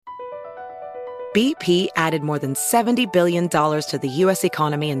BP added more than $70 billion to the U.S.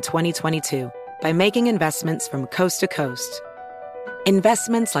 economy in 2022 by making investments from coast to coast.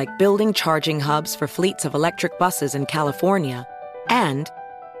 Investments like building charging hubs for fleets of electric buses in California and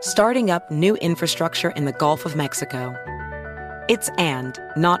starting up new infrastructure in the Gulf of Mexico. It's and,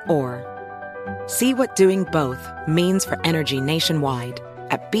 not or. See what doing both means for energy nationwide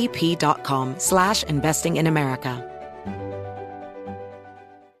at bp.com/investing in America.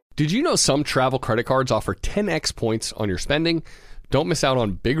 Did you know some travel credit cards offer 10x points on your spending? Don't miss out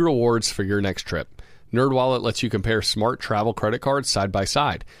on big rewards for your next trip. NerdWallet lets you compare smart travel credit cards side by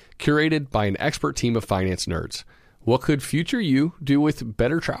side, curated by an expert team of finance nerds. What could future you do with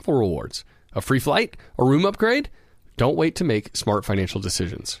better travel rewards? A free flight? A room upgrade? Don't wait to make smart financial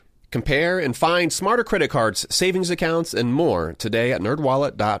decisions. Compare and find smarter credit cards, savings accounts, and more today at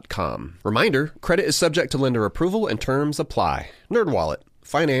nerdwallet.com. Reminder, credit is subject to lender approval and terms apply. NerdWallet.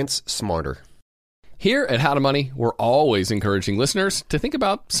 Finance smarter. Here at How to Money, we're always encouraging listeners to think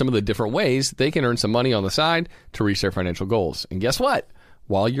about some of the different ways they can earn some money on the side to reach their financial goals. And guess what?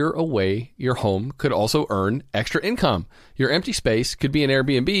 While you're away, your home could also earn extra income. Your empty space could be an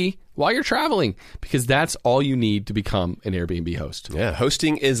Airbnb while you're traveling, because that's all you need to become an Airbnb host. Yeah,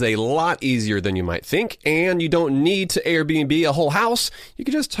 hosting is a lot easier than you might think, and you don't need to Airbnb a whole house. You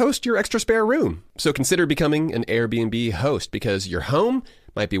can just host your extra spare room. So consider becoming an Airbnb host, because your home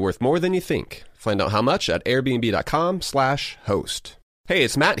might be worth more than you think. Find out how much at airbnb.com/host. Hey,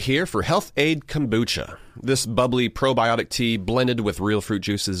 it's Matt here for Health Aid Kombucha. This bubbly probiotic tea blended with real fruit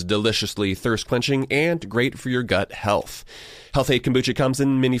juice is deliciously thirst-quenching and great for your gut health. Health Aid Kombucha comes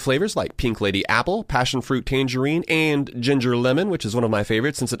in many flavors like Pink Lady Apple, Passion Fruit Tangerine, and Ginger Lemon, which is one of my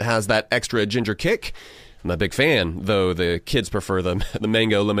favorites since it has that extra ginger kick. I'm a big fan, though the kids prefer the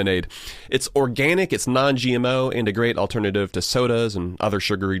mango lemonade. It's organic, it's non-GMO, and a great alternative to sodas and other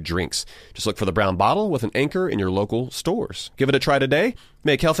sugary drinks. Just look for the brown bottle with an anchor in your local stores. Give it a try today.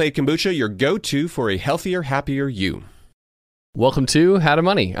 Make Health Aid Kombucha your go-to for a healthier, happier you. Welcome to How to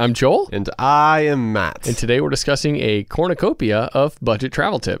Money. I'm Joel. And I am Matt. And today we're discussing a cornucopia of budget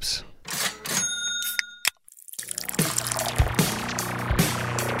travel tips.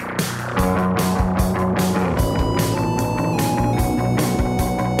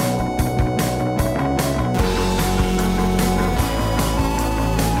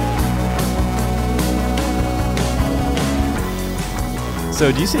 So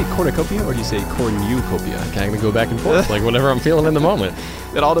do you say cornucopia or do you say cornucopia? I'm going to go back and forth, like whatever I'm feeling in the moment.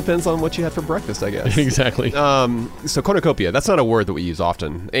 It all depends on what you had for breakfast, I guess. Exactly. So cornucopia, that's not a word that we use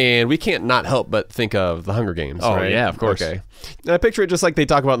often. And we can't not help but think of the Hunger Games, Oh, right? yeah, of course. Okay. And I picture it just like they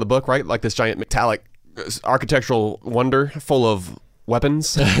talk about in the book, right? Like this giant metallic architectural wonder full of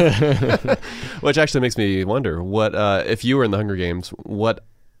weapons. Which actually makes me wonder, what if you were in the Hunger Games, what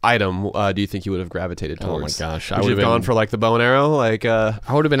item do you think you would have gravitated towards? Oh my gosh. Would you have gone for like the bow and arrow? Like I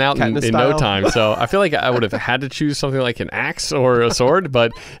would have been out in no time. So I feel like I would have had to choose something like an axe or a sword,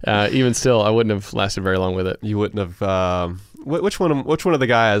 but even still, I wouldn't have lasted very long with it. You wouldn't have. Which one of the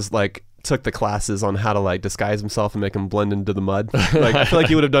guys like took the classes on how to like disguise himself and make him blend into the mud? Like I feel like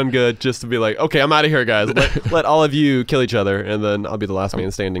you would have done good just to be like, okay, I'm out of here, guys. Let all of you kill each other, and then I'll be the last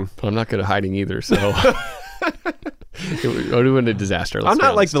man standing. But I'm not good at hiding either, so. It would have been a disaster. I'm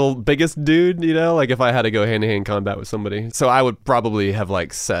not like the biggest dude, you know, like if I had to go hand-to-hand combat with somebody. So I would probably have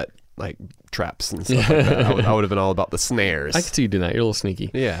like set like traps and stuff like that. I would have been all about the snares. I could see you doing that. You're a little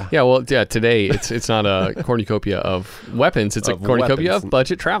sneaky. Yeah. Yeah, well, yeah, today it's not a cornucopia of weapons. It's a cornucopia of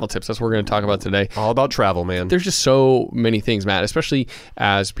budget travel tips. That's what we're going to talk about today. All about travel, man. There's just so many things, Matt, especially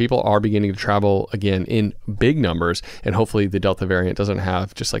as people are beginning to travel again in big numbers. And hopefully the Delta variant doesn't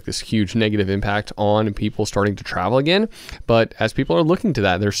have just like this huge negative impact on people starting to travel again. But as people are looking to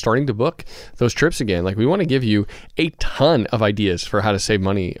that, they're starting to book those trips again. Like we want to give you a ton of ideas for how to save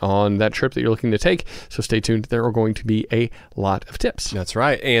money on that trip that you're looking to take. So stay tuned. There are going to be a lot of tips. That's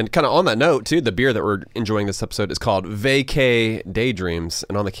right. And kind of on that note, too, the beer that we're enjoying this episode is called Vacay Daydreams.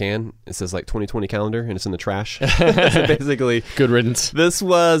 And on the can, it says like 2020 calendar, and it's in the trash. So basically, good riddance. This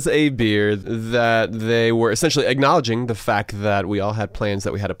was a beer that they were essentially acknowledging the fact that we all had plans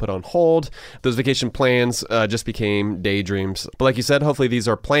that we had to put on hold. Those vacation plans just became daydreams. But like you said, hopefully these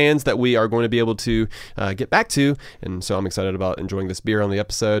are plans that we are going to be able to get back to. And so I'm excited about enjoying this beer on the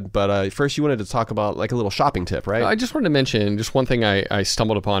episode. But first, you wanted to talk about like a little shopping tip, right? I just wanted to mention just one thing I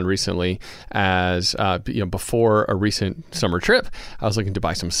stumbled upon recently as before a recent summer trip. I was looking to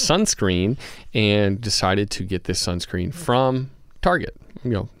buy some sunscreen and decided to get this sunscreen from Target.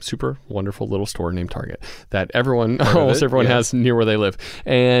 Super wonderful little store named Target that almost everyone has near where they live.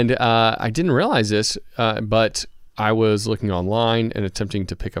 And I didn't realize this, but I was looking online and attempting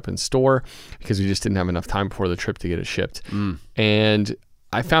to pick up in store because we just didn't have enough time before the trip to get it shipped. And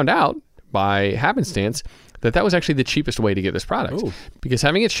I found out by happenstance that was actually the cheapest way to get this product. Ooh. Because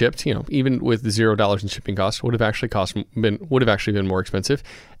having it shipped, even with the $0 in shipping costs, would have actually been more expensive.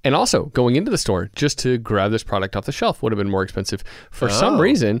 And also going into the store just to grab this product off the shelf would have been more expensive. For some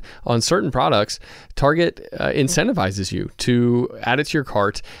reason, on certain products, Target incentivizes you to add it to your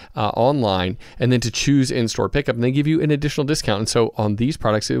cart online and then to choose in-store pickup, and they give you an additional discount. And so on these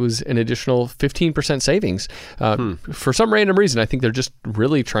products, it was an additional 15% savings. For some random reason, I think they're just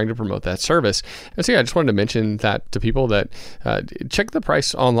really trying to promote that service. And so I just wanted to mention that to people that check the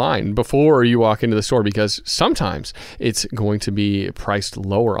price online before you walk into the store, because sometimes it's going to be priced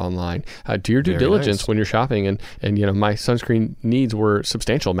lower online. Do your due diligence when you're shopping, and my sunscreen needs were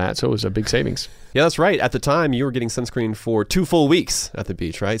substantial, Matt, so it was a big savings. Yeah, that's right. At the time, you were getting sunscreen for 2 full weeks at the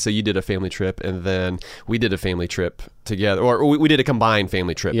beach, right? So you did a family trip, and then we did a family trip together, or we did a combined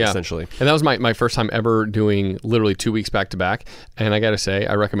family trip, essentially. And that was my first time ever doing literally 2 weeks back to back. And I got to say,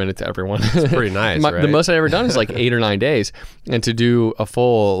 I recommend it to everyone. It's pretty nice, right? The most I've ever done is like 8 or 9 days. And to do a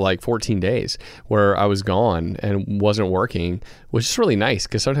full 14 days where I was gone and wasn't working was just really nice,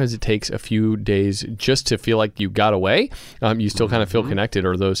 because sometimes it takes a few days just to feel like you got away. You still kind of feel connected,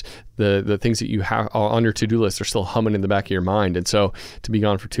 or the things that you have on your to-do list are still humming in the back of your mind. And so to be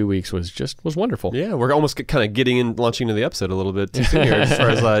gone for 2 weeks was wonderful. Yeah, we're almost kind of launching into the episode a little bit too soon here as far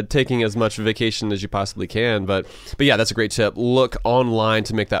as taking as much vacation as you possibly can. But yeah, that's a great tip. Look online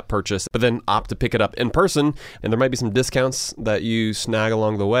to make that purchase, but then opt to pick it up in person. And there might be some discounts that you snag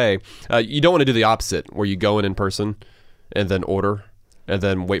along the way. You don't want to do the opposite, where you go in person and then order and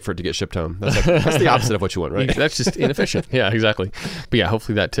then wait for it to get shipped home. That's the opposite of what you want, right? That's just inefficient. Yeah, exactly. But yeah,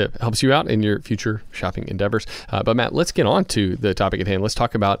 hopefully that tip helps you out in your future shopping endeavors. But Matt, let's get on to the topic at hand. Let's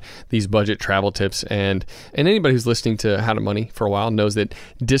talk about these budget travel tips. And anybody who's listening to How to Money for a while knows that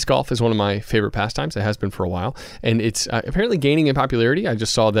disc golf is one of my favorite pastimes. It has been for a while. And it's apparently gaining in popularity. I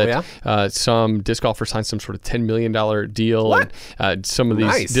just saw that some disc golfers signed some sort of $10 million deal. What? And, some of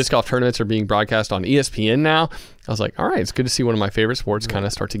these disc golf tournaments are being broadcast on ESPN now. I was like, all right, it's good to see one of my favorite sports kind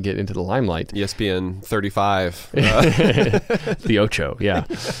of start to get into the limelight. ESPN 35. The Ocho, yeah.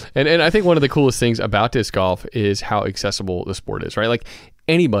 And I think one of the coolest things about disc golf is how accessible the sport is, right? Like,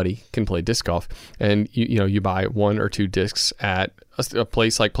 anybody can play disc golf, and you buy 1 or 2 discs at a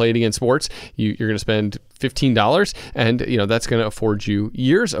place like Play It Again Sports. You're going to spend $15, and that's going to afford you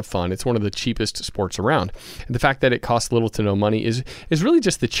years of fun. It's one of the cheapest sports around. And the fact that it costs little to no money is really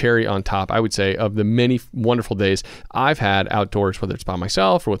just the cherry on top, I would say, of the many wonderful days I've had outdoors, whether it's by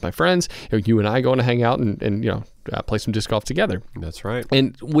myself or with my friends. You and I going to hang out and play some disc golf together. That's right.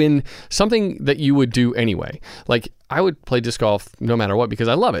 And when something that you would do anyway, like I would play disc golf no matter what because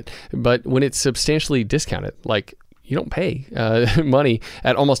I love it. But when it's substantially discounted, like you don't pay money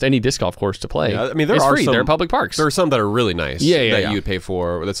at almost any disc golf course to play. Yeah, I mean, it's free. There are public parks. There are some that are really nice that you would pay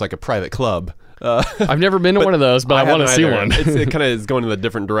for. That's like a private club. I've never been to one of those, but I want to see one. It kind of is going in a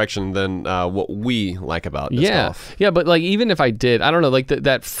different direction than what we like about disc golf. Yeah, but like even if I did, I don't know, like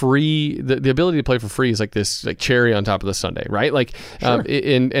that free, the ability to play for free is like this like cherry on top of the sundae, right? Like, sure.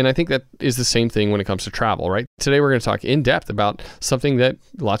 And I think that is the same thing when it comes to travel, right? Today we're going to talk in depth about something that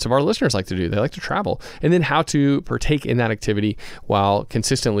lots of our listeners like to do. They like to travel, and then how to partake in that activity while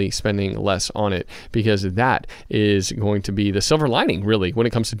consistently spending less on it, because that is going to be the silver lining, really, when it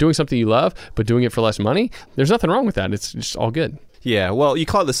comes to doing something you love, but doing it for less money. There's nothing wrong with that. It's just all good. Yeah, well, you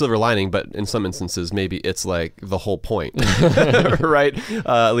call it the silver lining, but in some instances, maybe it's like the whole point, right?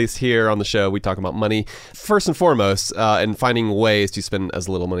 At least here on the show, we talk about money first and foremost, and finding ways to spend as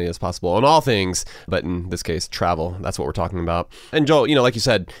little money as possible on all things, but in this case, travel. That's what we're talking about. And Joel, like you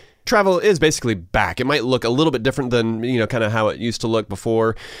said, travel is basically back. It might look a little bit different than, kind of how it used to look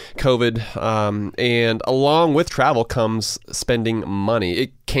before COVID. And along with travel comes spending money.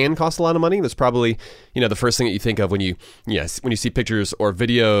 It can cost a lot of money. That's probably, the first thing that you think of when you see pictures or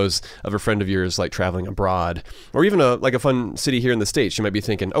videos of a friend of yours like traveling abroad, or even a fun city here in the States. You might be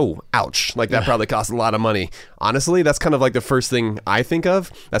thinking, oh, ouch, like that probably costs a lot of money. Honestly, that's kind of like the first thing I think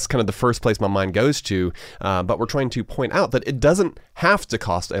of. That's kind of the first place my mind goes to. But we're trying to point out that it doesn't have to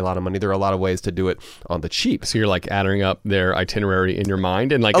cost a lot of money. There are a lot of ways to do it on the cheap. So you're like adding up their itinerary in your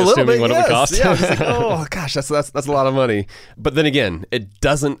mind and like assuming what it would cost. Yeah, like, oh gosh, that's a lot of money. But then again, it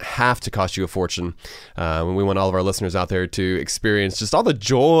doesn't have to cost you a fortune. When we want all of our listeners out there to experience just all the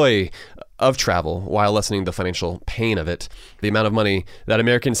joy of travel while lessening the financial pain of it. The amount of money that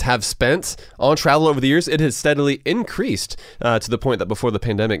Americans have spent on travel over the years, it has steadily increased to the point that before the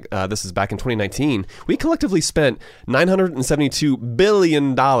pandemic, this is back in 2019, we collectively spent $972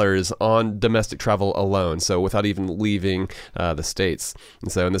 billion on domestic travel alone, so without even leaving the States.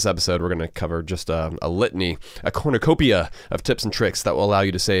 And so in this episode, we're going to cover just a litany, a cornucopia of tips and tricks that will allow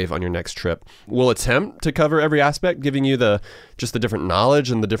you to save on your next trip. We'll attempt to cover every aspect, giving you the different knowledge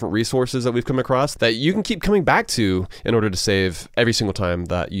and the different resources that we've come across that you can keep coming back to in order to save every single time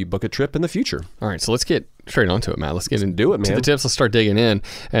that you book a trip in the future. All right, so let's get straight onto it, Matt. Let's get into it, man. The tips. Let's start digging in.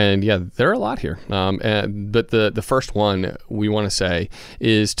 And yeah, there are a lot here. But the first one we want to say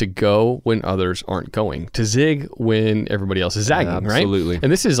is to go when others aren't going, to zig when everybody else is zagging, right? Absolutely.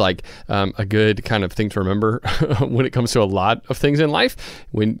 And this is like a good kind of thing to remember when it comes to a lot of things in life.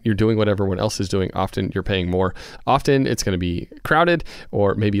 When you're doing what everyone else is doing, often you're paying more. Often it's going to be crowded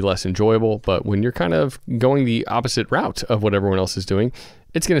or maybe less enjoyable. But when you're kind of going the opposite route of what everyone else is doing,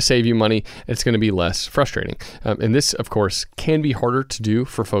 it's going to save you money. It's going to be less frustrating. And this, of course, can be harder to do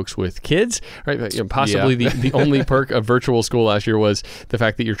for folks with kids, right? Possibly the only perk of virtual school last year was the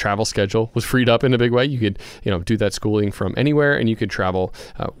fact that your travel schedule was freed up in a big way. You could, do that schooling from anywhere, and you could travel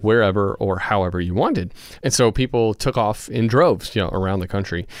wherever or however you wanted. And so people took off in droves, around the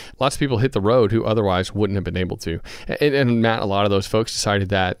country. Lots of people hit the road who otherwise wouldn't have been able to. And Matt, a lot of those folks decided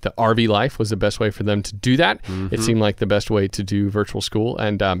that the RV life was the best way for them to do that. Mm-hmm. It seemed like the best way to do virtual school.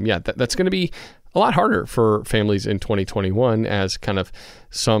 And that's going to be a lot harder for families in 2021 as kind of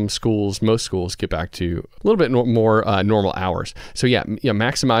most schools get back to a little bit more normal hours. So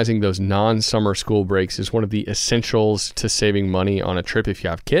maximizing those non-summer school breaks is one of the essentials to saving money on a trip if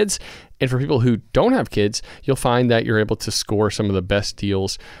you have kids. And for people who don't have kids, you'll find that you're able to score some of the best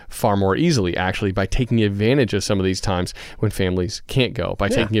deals far more easily, actually, by taking advantage of some of these times when families can't go, by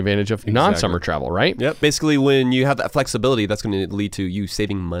taking advantage of non-summer travel, right? Yep. Basically, when you have that flexibility, that's going to lead to you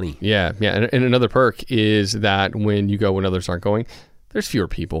saving money. Yeah. And another perk is that when you go when others aren't going, there's fewer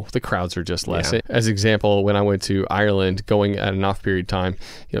people. The crowds are just less. Yeah. As example, when I went to Ireland, going at an off-period time,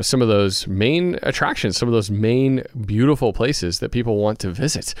 some of those main attractions, some of those main beautiful places that people want to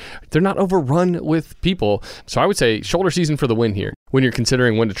visit, they're not overrun with people. So I would say shoulder season for the win here. When you're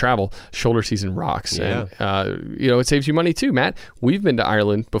considering when to travel, shoulder season rocks. Yeah. And, it saves you money too, Matt. We've been to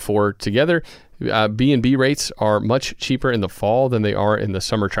Ireland before together. B&B rates are much cheaper in the fall than they are in the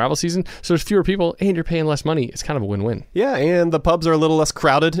summer travel season. So there's fewer people and you're paying less money. It's kind of a win-win. Yeah, and the pubs are a little less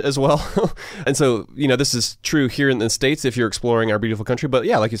crowded as well. And so, this is true here in the States if you're exploring our beautiful country. But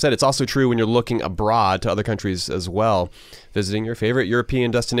yeah, like you said, it's also true when you're looking abroad to other countries as well. Visiting your favorite European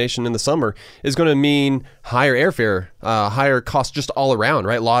destination in the summer is going to mean higher airfare, higher costs just all around,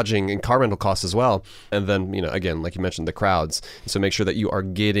 right? Lodging and car rental costs as well. And then, again, like you mentioned, the crowds. So make sure that you are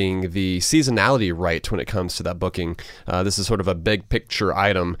getting the seasonality right when it comes to that booking. This is sort of a big picture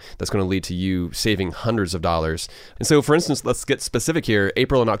item that's going to lead to you saving hundreds of dollars. And so, for instance, let's get specific here.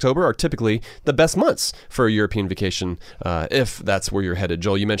 April and October are typically the best months for a European vacation, if that's where you're headed.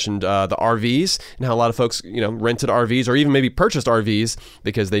 Joel, you mentioned the RVs and how a lot of folks, rented RVs or even maybe purchased RVs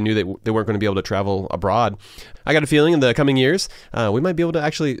because they knew that they weren't going to be able to travel abroad. I got a feeling in the coming years, we might be able to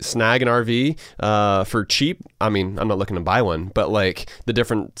actually snag an RV for cheap. I mean, I'm not looking to buy one, but like the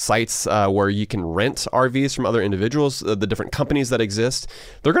different sites where you can rent RVs from other individuals, the different companies that exist,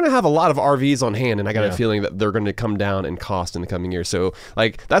 they're going to have a lot of RVs on hand, and I got a feeling that they're going to come down in cost in the coming years. So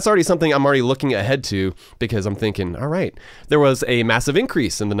like that's already something I'm already looking ahead to because I'm thinking, all right, there was a massive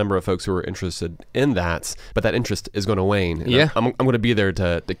increase in the number of folks who were interested in that, but that interest is going to wane. And I'm going to be there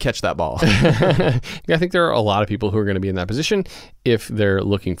to catch that ball. I think there are a lot of people who are going to be in that position if they're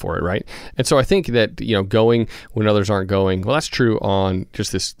looking for it, right? And so I think that, going when others aren't going, well, that's true on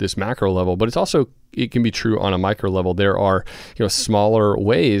just this macro level, but it can be true on a micro level. There are, smaller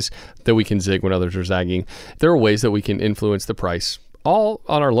ways that we can zig when others are zagging. There are ways that we can influence the price all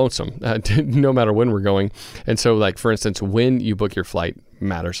on our lonesome, no matter when we're going. And so, like, for instance, when you book your flight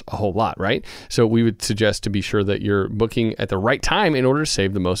matters a whole lot, right? So we would suggest to be sure that you're booking at the right time in order to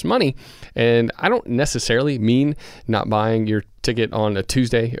save the most money. And I don't necessarily mean not buying your ticket on a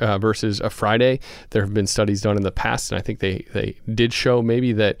Tuesday versus a Friday. There have been studies done in the past, and I think they did show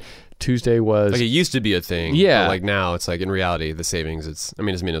maybe that Tuesday was... Like it used to be a thing. Yeah. But like now it's like in reality, the savings, it's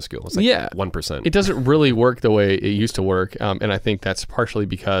minuscule. It's like 1%. It doesn't really work the way it used to work. And I think that's partially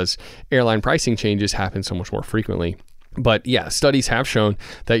because airline pricing changes happen so much more frequently. But yeah, studies have shown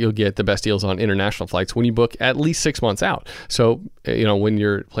that you'll get the best deals on international flights when you book at least 6 months out. So, when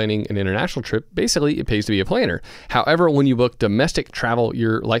you're planning an international trip, basically it pays to be a planner. However, when you book domestic travel,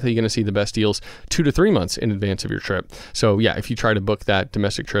 you're likely going to see the best deals 2 to 3 months in advance of your trip. So yeah, if you try to book that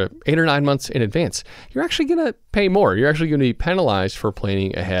domestic trip 8 or 9 months in advance, you're actually going to pay more. You're actually going to be penalized for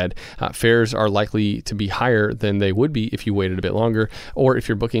planning ahead. Fares are likely to be higher than they would be if you waited a bit longer, or if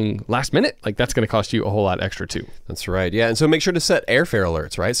you're booking last minute, like that's going to cost you a whole lot extra too. That's right. Yeah. And so make sure to set airfare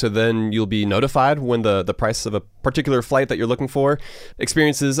alerts, right? So then you'll be notified when the price of a particular flight that you're looking for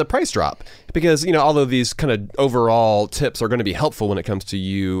experiences a price drop. Because, although these kind of overall tips are going to be helpful when it comes to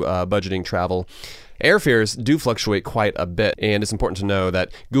you budgeting travel, airfares do fluctuate quite a bit, and it's important to know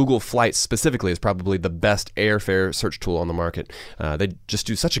that Google Flights specifically is probably the best airfare search tool on the market. They just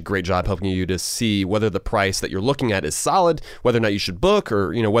do such a great job helping you to see whether the price that you're looking at is solid, whether or not you should book,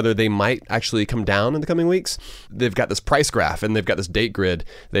 or whether they might actually come down in the coming weeks. They've got this price graph and they've got this date grid.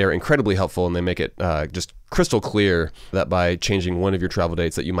 They are incredibly helpful, and they make it just crystal clear that by changing one of your travel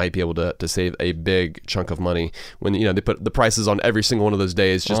dates that you might be able to save a big chunk of money when they put the prices on every single one of those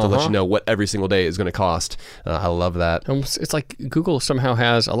days just to let you know what every single day is going to cost. I love that. It's like Google somehow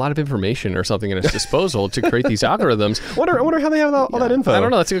has a lot of information or something at its disposal to create these algorithms. I wonder how they have all that info. I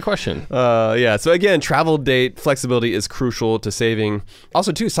don't know. That's a good question. So again, travel date flexibility is crucial to saving.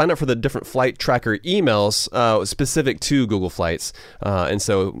 Also, too, sign up for the different flight tracker emails specific to Google Flights. And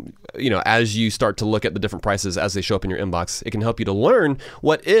so, as you start to look at the different prices as they show up in your inbox, it can help you to learn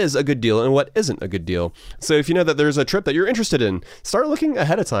what is a good deal and what isn't a good deal. So if you know that there's a trip that you're interested in, start looking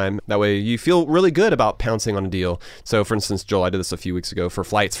ahead of time. That way you feel really good about pouncing on a deal. So for instance, Joel, I did this a few weeks ago for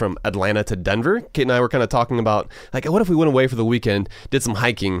flights from Atlanta to Denver. Kate and I were kind of talking about, like, what if we went away for the weekend, did some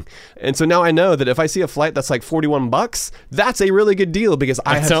hiking? And so now I know that if I see a flight that's like $41, that's a really good deal, because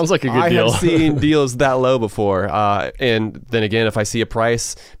sounds like a good deal. I have seen deals that low before. And then again, if I see a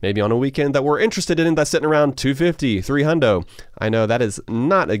price maybe on a weekend that we're interested in that's sitting around $250, $300, I know that is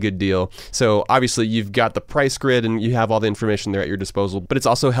not a good deal. So obviously you've got the price grid and you have all the information there at your disposal, but it's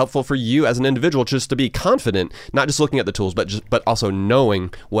also helpful for you as an individual just to be confident, not just looking at the tools, but also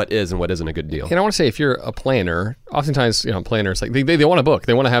knowing what is and what isn't a good deal. And I want to say, if you're a planner, oftentimes, planners, like they want to book,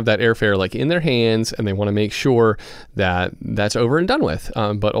 they want to have that airfare like in their hands, and they want to make sure that that's over and done with.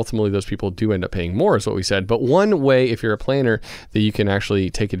 But ultimately those people do end up paying more, is what we said. But one way, if you're a planner, that you can actually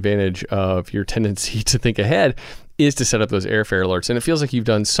take advantage of your tendency to think ahead is to set up those airfare alerts. And it feels like you've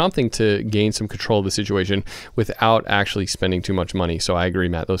done something to gain some control of the situation without actually spending too much money. So I agree,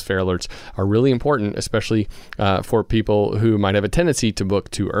 Matt, those fare alerts are really important, especially for people who might have a tendency to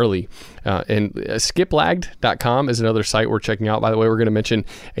book too early. And skiplagged.com is another site we're checking out. By the way, we're going to mention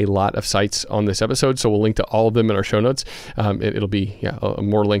a lot of sites on this episode, so we'll link to all of them in our show notes. It'll be a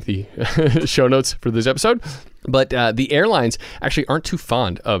more lengthy show notes for this episode. But the airlines actually aren't too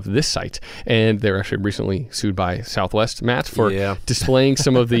fond of this site, and they're actually recently sued by Southwest, Matt, for displaying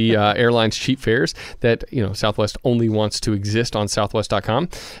some of the airlines' cheap fares that Southwest only wants to exist on Southwest.com.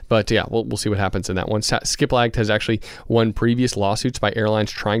 But yeah, we'll see what happens in that one. Skiplagged has actually won previous lawsuits by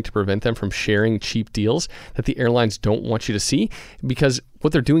airlines trying to prevent them from sharing cheap deals that the airlines don't want you to see, because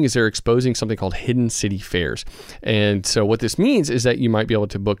what they're doing is they're exposing something called hidden city fares. And so what this means is that you might be able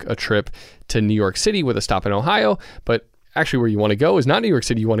to book a trip to New York City with a stop in Ohio, but actually where you want to go is not New York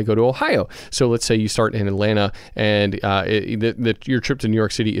City, you want to go to Ohio. So let's say you start in Atlanta and your trip to New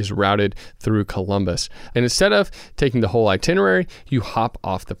York City is routed through Columbus. And instead of taking the whole itinerary, you hop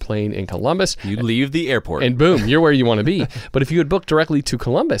off the plane in Columbus. You leave the airport. And boom, you're where you want to be. But if you had booked directly to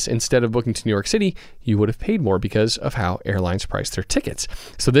Columbus instead of booking to New York City, you would have paid more because of how airlines price their tickets.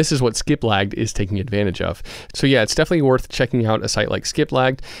 So this is what Skiplagged is taking advantage of. So yeah, it's definitely worth checking out a site like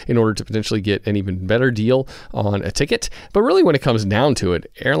Skiplagged in order to potentially get an even better deal on a ticket. But really, when it comes down to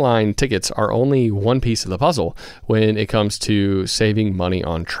it, airline tickets are only one piece of the puzzle when it comes to saving money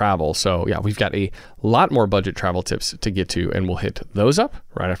on travel. So yeah, we've got a lot more budget travel tips to get to, and we'll hit those up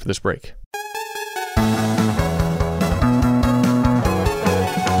right after this break.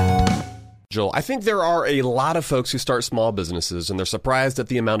 Joel, I think there are a lot of folks who start small businesses and they're surprised at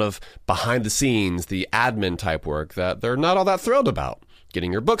the amount of behind the scenes, the admin type work that they're not all that thrilled about.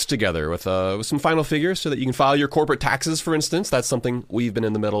 Getting your books together with some final figures so that you can file your corporate taxes, for instance. That's something we've been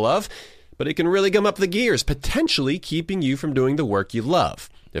in the middle of. But it can really gum up the gears, potentially keeping you from doing the work you love.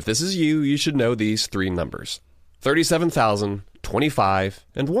 If this is you, you should know these three numbers: 37,000, 25,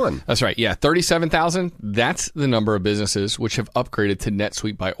 and 1. That's right. Yeah, 37,000. That's the number of businesses which have upgraded to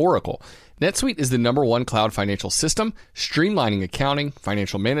NetSuite by Oracle. NetSuite is the #1 cloud financial system, streamlining accounting,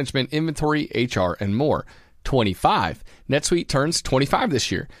 financial management, inventory, HR, and more. 25. NetSuite turns 25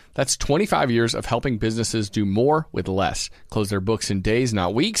 this year. That's 25 years of helping businesses do more with less, close their books in days,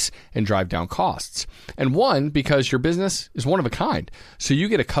 not weeks, and drive down costs. And one, because your business is one of a kind. So you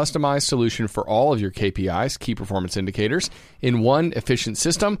get a customized solution for all of your KPIs, key performance indicators, in one efficient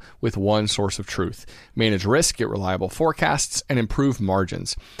system with one source of truth. Manage risk, get reliable forecasts, and improve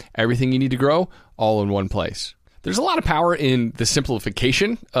margins. Everything you need to grow, all in one place. There's a lot of power in the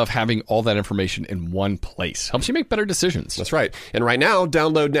simplification of having all that information in one place. Helps you make better decisions. That's right. And right now,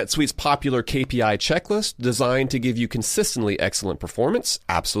 download NetSuite's popular KPI checklist designed to give you consistently excellent performance,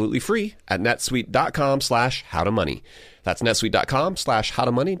 absolutely free, at netsuite.com/howtomoney. That's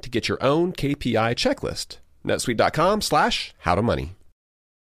netsuite.com/howtomoney to get your own KPI checklist. netsuite.com/howtomoney.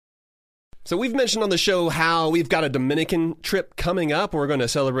 So we've mentioned on the show how we've got a Dominican trip coming up. We're going to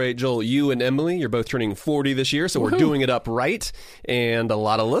celebrate, Joel, you and Emily. You're both turning 40 this year, so we're doing it up right. And a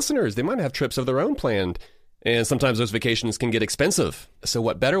lot of listeners, they might have trips of their own planned. And sometimes those vacations can get expensive. So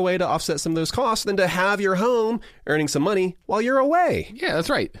what better way to offset some of those costs than to have your home earning some money while you're away? Yeah,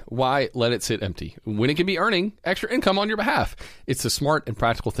 that's right. Why let it sit empty when it can be earning extra income on your behalf? It's a smart and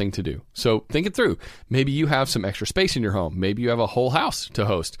practical thing to do. So think it through. Maybe you have some extra space in your home. Maybe you have a whole house to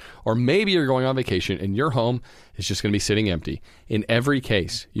host. Or maybe you're going on vacation and your home is just going to be sitting empty. In every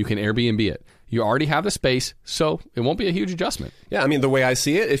case, you can Airbnb it. You already have the space, so it won't be a huge adjustment. Yeah, I mean, the way I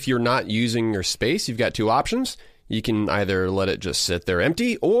see it, if you're not using your space, you've got two options. You can either let it just sit there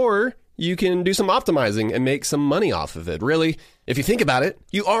empty, or you can do some optimizing and make some money off of it. Really, if you think about it,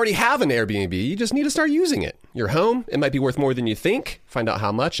 you already have an Airbnb. You just need to start using it. Your home, it might be worth more than you think. Find out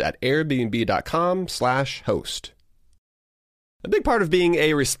how much at airbnb.com/host. A big part of being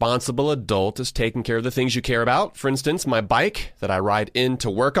a responsible adult is taking care of the things you care about. For instance, my bike that I ride in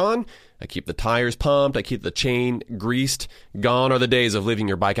to work on. I keep the tires pumped. I keep the chain greased. Gone are the days of leaving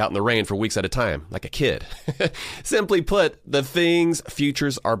your bike out in the rain for weeks at a time, like a kid. Simply put, the things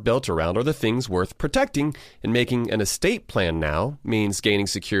futures are built around are the things worth protecting, and making an estate plan now means gaining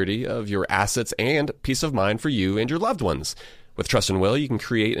security of your assets and peace of mind for you and your loved ones. With Trust and Will, you can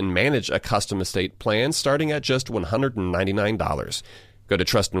create and manage a custom estate plan starting at just $199. Go to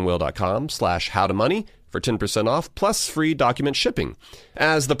trustandwill.com/howtomoney for 10% off plus free document shipping.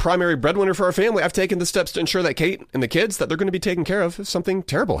 As the primary breadwinner for our family, I've taken the steps to ensure that Kate and the kids, that they're going to be taken care of if something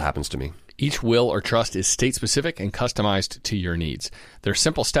terrible happens to me. Each will or trust is state-specific and customized to your needs. Their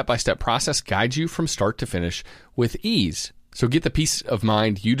simple step-by-step process guides you from start to finish with ease. So get the peace of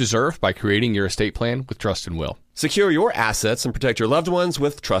mind you deserve by creating your estate plan with Trust and Will. Secure your assets and protect your loved ones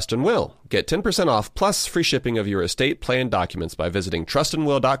with Trust and Will. Get 10% off plus free shipping of your estate plan documents by visiting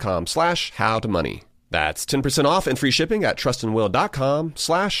trustandwill.com/howtomoney. That's 10% off and free shipping at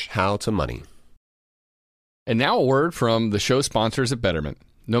trustandwill.com/howtomoney. And now a word from the show sponsors at Betterment.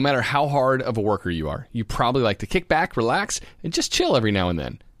 No matter how hard of a worker you are, you probably like to kick back, relax, and just chill every now and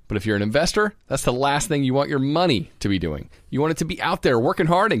then. But if you're an investor, that's the last thing you want your money to be doing. You want it to be out there working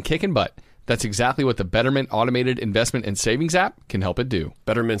hard and kicking butt. That's exactly what the Betterment Automated Investment and Savings app can help it do.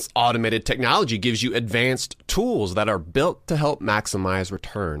 Betterment's automated technology gives you advanced tools that are built to help maximize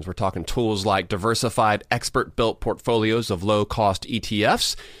returns. We're talking tools like diversified, expert-built portfolios of low-cost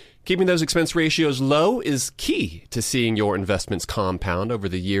ETFs. Keeping those expense ratios low is key to seeing your investments compound over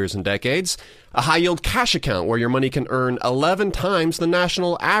the years and decades. A high-yield cash account where your money can earn 11 times the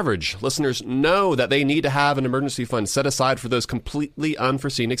national average. Listeners know that they need to have an emergency fund set aside for those completely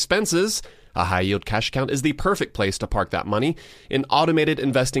unforeseen expenses. A high-yield cash account is the perfect place to park that money in automated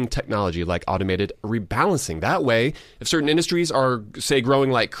investing technology like automated rebalancing. That way, if certain industries are, say,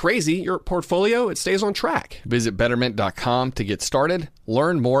 growing like crazy, your portfolio, it stays on track. Visit Betterment.com to get started.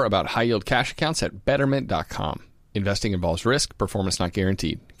 Learn more about high-yield cash accounts at Betterment.com. Investing involves risk, performance not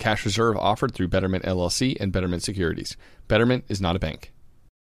guaranteed. Cash reserve offered through Betterment LLC and Betterment Securities. Betterment is not a bank.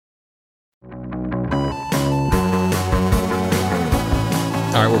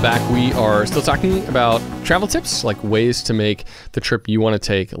 All right, we're back. We are still talking about travel tips, like ways to make the trip you want to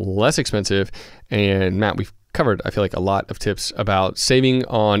take less expensive. And Matt, we've covered, I feel like, a lot of tips about saving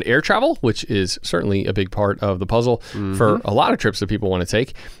on air travel, which is certainly a big part of the puzzle for a lot of trips that people want to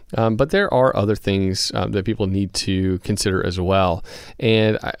take. But there are other things that people need to consider as well.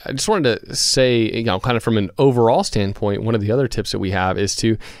 And I just wanted to say, kind of from an overall standpoint, one of the other tips that we have is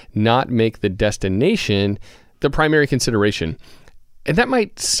to not make the destination the primary consideration. And that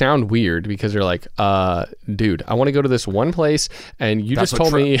might sound weird because you're like, dude, I want to go to this one place and you just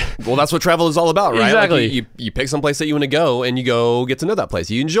told me. Well, that's what travel is all about, right? Exactly. Like you pick some place that you want to go and you go get to know that place.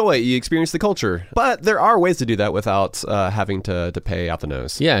 You enjoy it. You experience the culture. But there are ways to do that without having to pay out the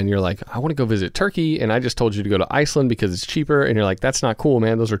nose. Yeah. And you're like, I want to go visit Turkey. And I just told you to go to Iceland because it's cheaper. And you're like, that's not cool,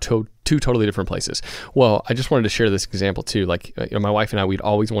 man. Those are two two totally different places. Well, I just wanted to share this example too. Like my wife and I, we'd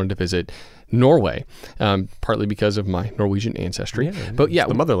always wanted to visit Norway, partly because of my Norwegian ancestry. But yeah,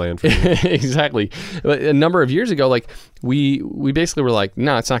 the motherland for you. Exactly. But a number of years ago, like we basically were like,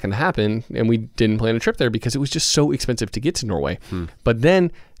 no, it's not going to happen, and we didn't plan a trip there because it was just so expensive to get to Norway. But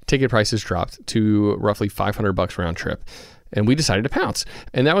then ticket prices dropped to roughly $500 round trip. And we decided to pounce.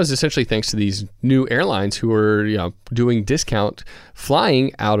 And that was essentially thanks to these new airlines who were, doing discount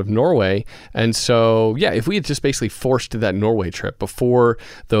flying out of Norway. And so, yeah, if we had just basically forced that Norway trip before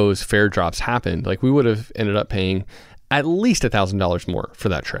those fare drops happened, like we would have ended up paying at least $1,000 more for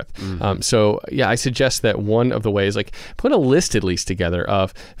that trip. So yeah, I suggest that one of the ways, like put a list at least together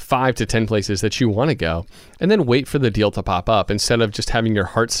of 5 to 10 places that you want to go, and then wait for the deal to pop up instead of just having your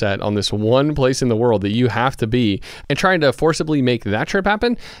heart set on this one place in the world that you have to be and trying to forcibly make that trip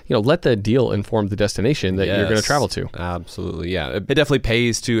happen. Let the deal inform the destination that you're going to travel to. Absolutely. Yeah. It definitely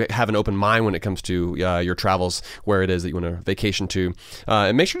pays to have an open mind when it comes to your travels, where it is that you want to vacation to.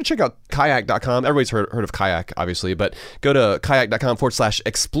 And make sure to check out kayak.com. Everybody's heard of kayak, obviously, but go to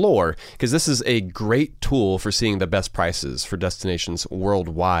kayak.com/explore, because this is a great tool for seeing the best prices for destinations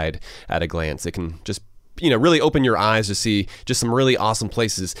worldwide at a glance. It can just really open your eyes to see just some really awesome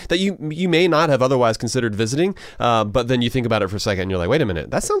places that you may not have otherwise considered visiting. But then you think about it for a second and you're like, wait a minute,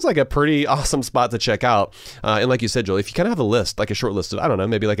 that sounds like a pretty awesome spot to check out. And like you said, Joel, if you kind of have a list, like a short list of, I don't know,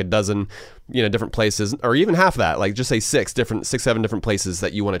 maybe like a dozen, different places, or even half that, like just say 7 different places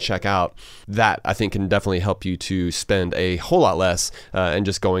that you want to check out, that I think can definitely help you to spend a whole lot less and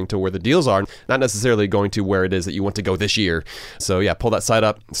just going to where the deals are, not necessarily going to where it is that you want to go this year. So yeah, pull that site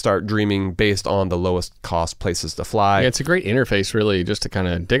up, start dreaming based on the lowest cost places to fly. Yeah, it's a great interface, really, just to kind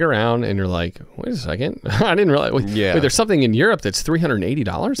of dig around, and you're like, wait a second, I didn't realize. Wait, there's something in Europe that's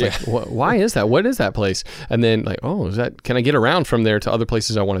 $380. Like, why is that? What is that place? And then like, can I get around from there to other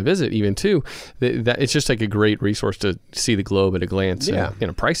places I want to visit even too? That it's just like a great resource to see the globe at a glance.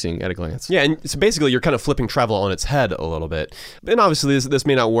 And, pricing at a glance. Yeah, and so basically you're kind of flipping travel on its head a little bit. And obviously this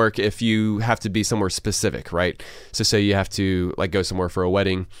may not work if you have to be somewhere specific, right? So say you have to like go somewhere for a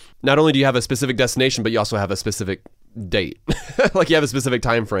wedding. Not only do you have a specific destination, but you also have a specific date. Like you have a specific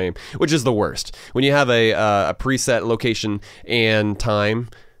time frame, which is the worst. When you have a preset location and time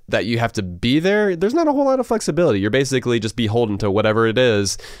that you have to be there, there's not a whole lot of flexibility. You're basically just beholden to whatever it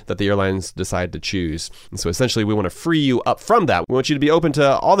is that the airlines decide to choose. And so essentially we want to free you up from that. We want you to be open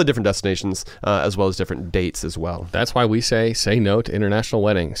to all the different destinations as well as different dates as well. That's why we say no to international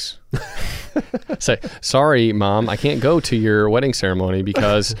weddings. Say, sorry, Mom, I can't go to your wedding ceremony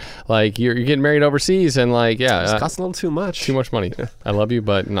because like you're getting married overseas and like it costs a little too much. Too much money. I love you,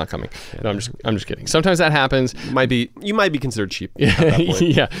 but not coming. No, I'm just kidding. Sometimes that happens. You might be considered cheap at that point.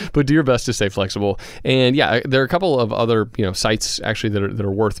 Yeah, but do your best to stay flexible. And yeah, there are a couple of other sites actually that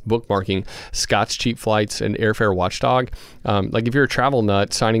are worth bookmarking. Scott's Cheap Flights and Airfare Watchdog. Like if you're a travel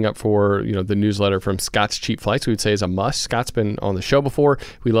nut, signing up for the newsletter from Scott's Cheap Flights, we would say is a must. Scott's been on the show before.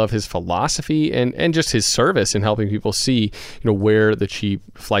 We love his philosophy and just his service in helping people see where the cheap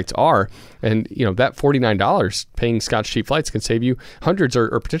flights are. And that $49 paying Scott's Cheap Flights can save you hundreds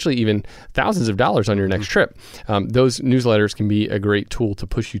or potentially even thousands of dollars on your next trip. Those newsletters can be a great tool to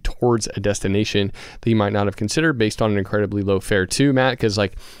push you towards a destination that you might not have considered based on an incredibly low fare too, Matt, because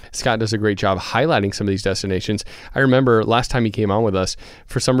like Scott does a great job highlighting some of these destinations. I remember last time he came on with us,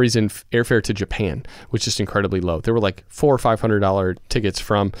 for some reason, airfare to Japan was just incredibly low. There were like $400 or $500 tickets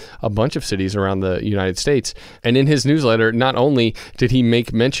from a bunch of cities around the United States. And in his newsletter, not only did he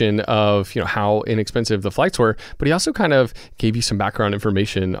make mention of how inexpensive the flights were, but he also kind of gave you some background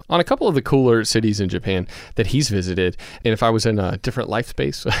information on a couple of the cooler cities in Japan that he's visited. And if I was in a different life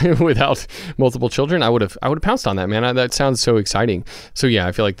space without multiple children, I would have pounced on that, man. That sounds so exciting. So yeah,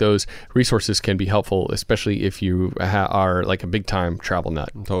 I feel like those resources can be helpful, especially if you are like a big time travel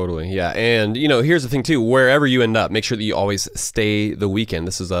nut. Totally. Yeah. And here's the thing too, wherever you end up, make sure that you always stay the weekend.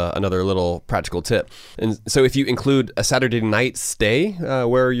 This is another little practical tip. And so if you include a Saturday night stay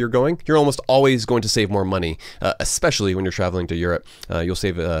where you're going, you're almost always going to save more money, especially when you're traveling to Europe. You'll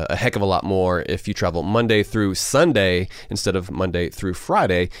save a heck of a lot more if you travel Monday through Sunday instead of Monday through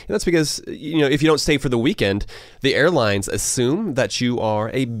Friday. And that's because, if you don't stay for the weekend, the airlines assume that you are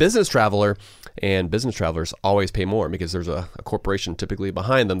a business traveler, and business travelers always pay more because there's a corporation typically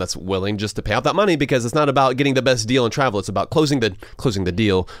behind them that's willing just to pay out that money, because it's not about getting the best deal in travel. It's about closing the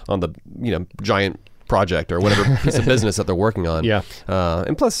deal on the giant project or whatever piece of business that they're working on. Yeah.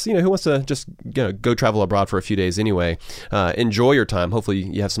 And plus, who wants to just go travel abroad for a few days anyway? Enjoy your time. Hopefully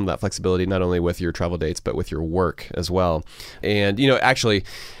you have some of that flexibility, not only with your travel dates, but with your work as well. And, actually,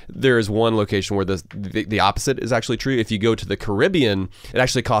 there is one location where the opposite is actually true. If you go to the Caribbean, it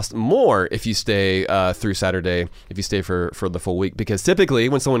actually costs more if you stay through Saturday, if you stay for the full week. Because typically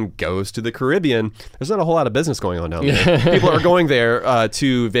when someone goes to the Caribbean, there's not a whole lot of business going on down there. People are going there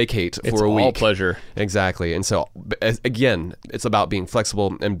to vacate for a week. It's all pleasure. Exactly. And so, again, it's about being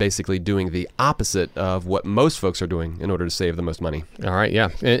flexible and basically doing the opposite of what most folks are doing in order to save the most money. All right, yeah.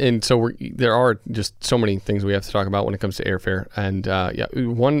 And so there are just so many things we have to talk about when it comes to airfare. And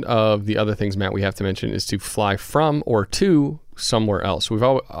one of the other things, Matt, we have to mention is to fly from or to somewhere else. We've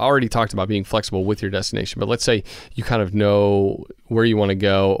already talked about being flexible with your destination, but let's say you kind of know where you want to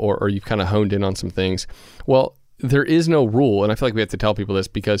go or you've kind of honed in on some things. Well, there is no rule, and I feel like we have to tell people this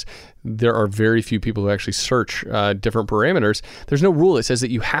because there are very few people who actually search different parameters. There's no rule that says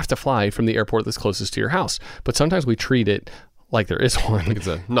that you have to fly from the airport that's closest to your house, but sometimes we treat it like there is one. Like it's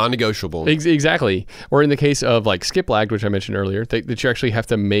a non-negotiable. Exactly. Or in the case of like skip lagged, which I mentioned earlier, that you actually have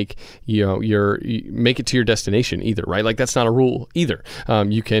to make make it to your destination either, right? Like that's not a rule either.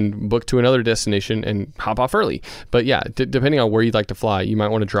 You can book to another destination and hop off early. But yeah, depending on where you'd like to fly, you might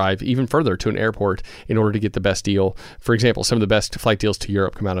want to drive even further to an airport in order to get the best deal. For example, some of the best flight deals to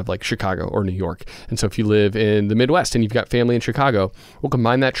Europe come out of like Chicago or New York. And so if you live in the Midwest and you've got family in Chicago, we'll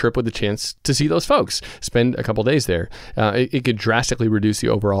combine that trip with a chance to see those folks. Spend a couple days there. It could drastically reduce the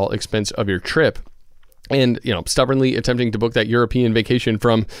overall expense of your trip. And, stubbornly attempting to book that European vacation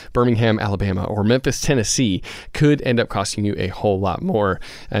from Birmingham, Alabama or Memphis, Tennessee could end up costing you a whole lot more.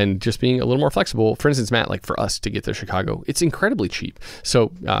 And just being a little more flexible, for instance, Matt, like for us to get to Chicago, it's incredibly cheap. So,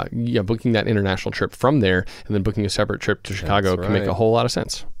 booking that international trip from there and then booking a separate trip to Chicago can make a whole lot of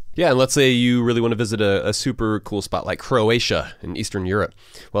sense. Yeah, and let's say you really want to visit a super cool spot like Croatia in Eastern Europe.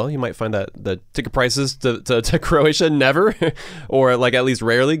 Well, you might find that the ticket prices to Croatia never, or like at least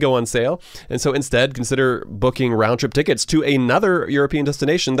rarely, go on sale. And so instead, consider booking round-trip tickets to another European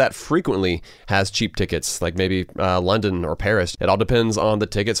destination that frequently has cheap tickets, like maybe London or Paris. It all depends on the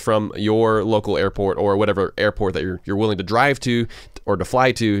tickets from your local airport or whatever airport that you're willing to drive to or to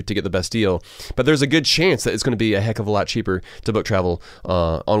fly to get the best deal. But there's a good chance that it's going to be a heck of a lot cheaper to book travel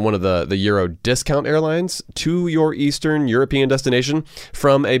on one of the Euro discount airlines to your Eastern European destination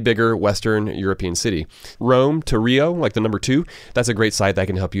from a bigger Western European city. Rome to Rio, like the number 2, that's a great site that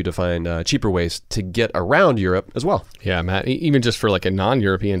can help you to find cheaper ways to get around Europe as well. Yeah, Matt, even just for like a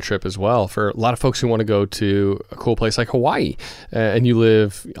non-European trip as well, for a lot of folks who want to go to a cool place like Hawaii and you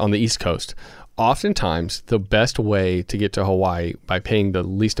live on the East Coast. Oftentimes, the best way to get to Hawaii by paying the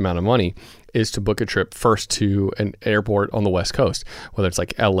least amount of money is to book a trip first to an airport on the West Coast, whether it's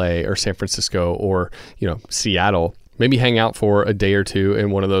like LA or San Francisco or, Seattle. Maybe hang out for a day or two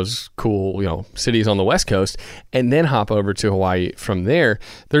in one of those cool, cities on the West Coast, and then hop over to Hawaii from there.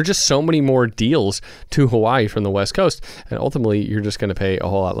 There are just so many more deals to Hawaii from the West Coast, and ultimately, you're just going to pay a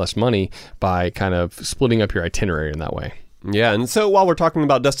whole lot less money by kind of splitting up your itinerary in that way. Yeah, and so while we're talking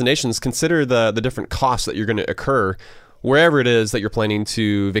about destinations, consider the different costs that you're going to incur wherever it is that you're planning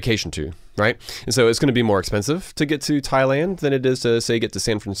to vacation to, right? And so it's going to be more expensive to get to Thailand than it is to, say, get to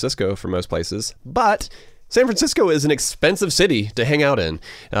San Francisco for most places. But San Francisco is an expensive city to hang out in.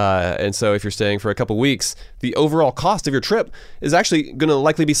 And so if you're staying for a couple weeks, the overall cost of your trip is actually going to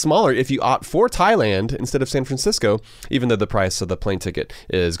likely be smaller if you opt for Thailand instead of San Francisco, even though the price of the plane ticket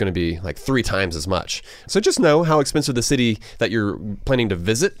is going to be like 3 times as much. So just know how expensive the city that you're planning to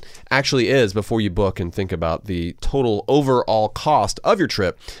visit actually is before you book, and think about the total overall cost of your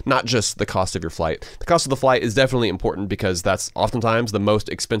trip, not just the cost of your flight. The cost of the flight is definitely important because that's oftentimes the most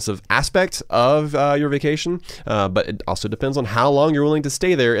expensive aspect of your vacation. But it also depends on how long you're willing to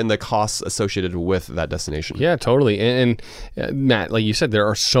stay there and the costs associated with that destination. Yeah, totally. And Matt, like you said, there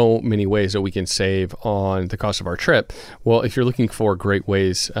are so many ways that we can save on the cost of our trip. Well, if you're looking for great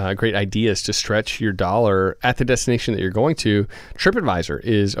ways, great ideas to stretch your dollar at the destination that you're going to, TripAdvisor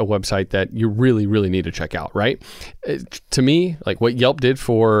is a website that you really, really need to check out, right? To me, like what Yelp did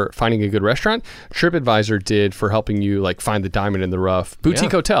for finding a good restaurant, TripAdvisor did for helping you like find the diamond in the rough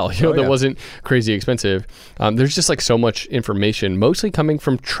boutique hotel, that wasn't crazy expensive. There's just like so much information, mostly coming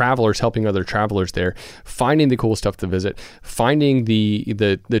from travelers helping other travelers there, finding the cool stuff to visit, finding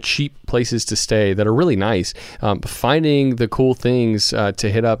the cheap places to stay that are really nice, finding the cool things to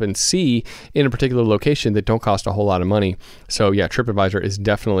hit up and see in a particular location that don't cost a whole lot of money. So yeah, TripAdvisor is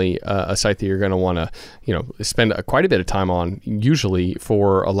definitely a site that you're going to want to, spend quite a bit of time on, usually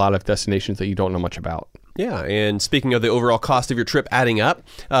for a lot of destinations that you don't know much about. Yeah, and speaking of the overall cost of your trip adding up,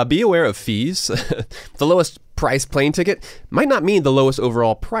 be aware of fees. The lowest price plane ticket might not mean the lowest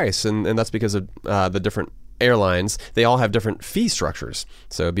overall price, and that's because of the different airlines. They all have different fee structures.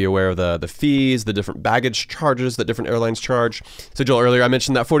 So be aware of the fees, the different baggage charges that different airlines charge. So Joel, earlier I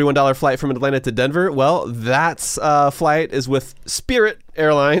mentioned that $41 flight from Atlanta to Denver. Well, that flight is with Spirit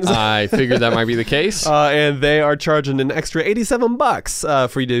Airlines. I figured that might be the case. And they are charging an extra $87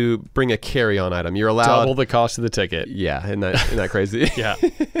 for you to bring a carry-on item. You're allowed double the cost of the ticket. Yeah, isn't that crazy? Yeah.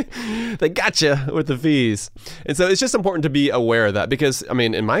 They got you with the fees. And so it's just important to be aware of that because, I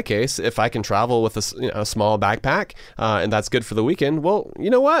mean, in my case, if I can travel with a small backpack and that's good for the weekend, well, you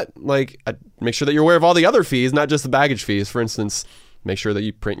know what? Like, make sure that you're aware of all the other fees, not just the baggage fees. For instance, make sure that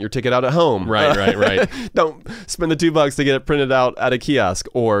you print your ticket out at home. Right. Don't spend the $2 to get it printed out at a kiosk,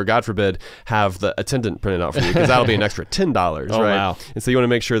 or God forbid, have the attendant print it out for you, because that'll be an extra $10, oh, right? Wow. And so you want to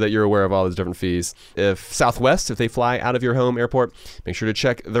make sure that you're aware of all those different fees. If Southwest, if they fly out of your home airport, make sure to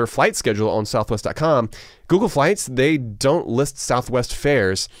check their flight schedule on southwest.com. Google Flights, they don't list Southwest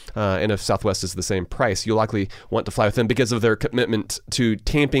fares, and if Southwest is the same price, you'll likely want to fly with them because of their commitment to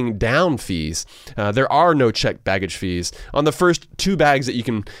tamping down fees. There are no checked baggage fees on the first 2 bags that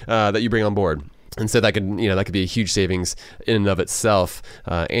you bring on board. And so that could be a huge savings in and of itself.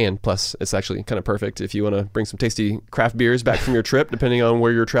 And plus, it's actually kind of perfect if you want to bring some tasty craft beers back from your trip, depending on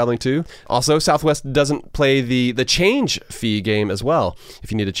where you're traveling to. Also, Southwest doesn't play the change fee game as well.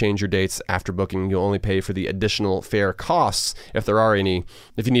 If you need to change your dates after booking, you'll only pay for the additional fare costs, if there are any.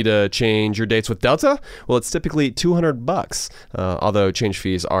 If you need to change your dates with Delta, well, it's typically $200. Although change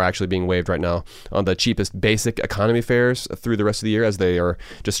fees are actually being waived right now on the cheapest basic economy fares through the rest of the year, as they are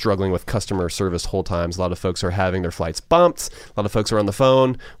just struggling with customer service whole times. A lot of folks are having their flights bumped. A lot of folks are on the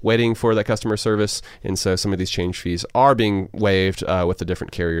phone waiting for that customer service. And so some of these change fees are being waived with the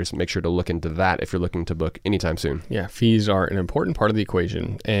different carriers. Make sure to look into that if you're looking to book anytime soon. Yeah, fees are an important part of the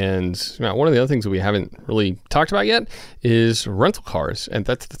equation. And one of the other things that we haven't really talked about yet is rental cars. And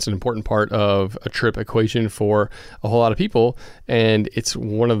that's an important part of a trip equation for a whole lot of people. And it's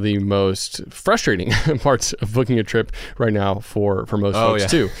one of the most frustrating parts of booking a trip right now for most folks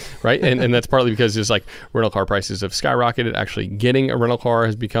too, right? And that's partly because just like rental car prices have skyrocketed. Actually getting a rental car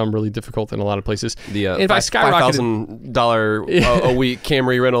has become really difficult in a lot of places. The $5,000 a week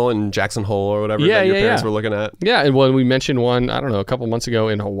Camry rental in Jackson Hole or whatever that your parents were looking at. Yeah, and when we mentioned one, I don't know, a couple months ago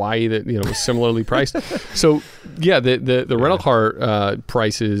in Hawaii that was similarly priced. So yeah, the rental car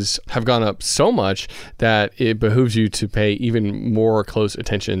prices have gone up so much that it behooves you to pay even more close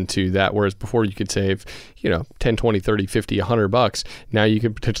attention to that. Whereas before you could save 10, 20, 30, 50, $100. Now you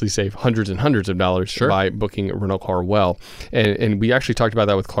can potentially save hundreds and hundreds of dollars by booking a rental car well. And we actually talked about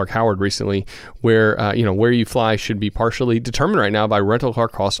that with Clark Howard recently, where where you fly should be partially determined right now by rental car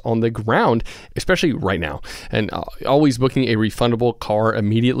costs on the ground, especially right now. And always booking a refundable car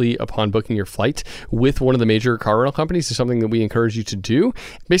immediately upon booking your flight with one of the major car rental companies is something that we encourage you to do.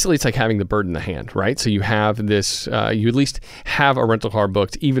 Basically, it's like having the bird in the hand, right? So you have this, you at least have a rental car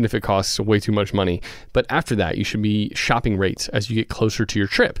booked, even if it costs way too much money. But after that, you should be shopping rates as you get closer to your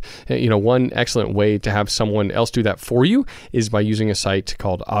trip. One excellent way to have someone else do that for you is by using a site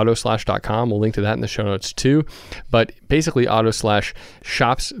called autoslash.com. We'll link to that in the show notes too. But basically, Autoslash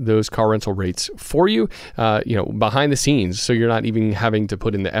shops those car rental rates for you, behind the scenes, so you're not even having to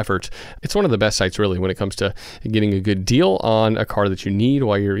put in the effort. It's one of the best sites really when it comes to getting a good deal on a car that you need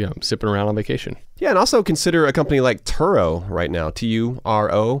while you're sipping around on vacation. Yeah, and also consider a company like Turo right now,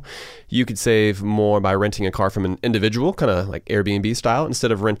 Turo. You could save more by renting a car from an individual, kind of like Airbnb style,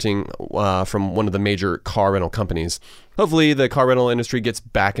 instead of renting from one of the major car rental companies. Hopefully, the car rental industry gets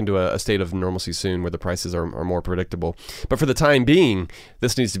back into a state of normalcy soon where the prices are more predictable. But for the time being,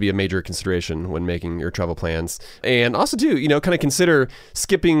 this needs to be a major consideration when making your travel plans. And also, too, kind of consider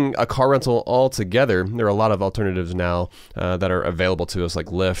skipping a car rental altogether. There are a lot of alternatives now that are available to us, like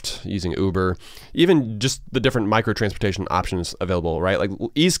Lyft, using Uber, even just the different micro-transportation options available, right? Like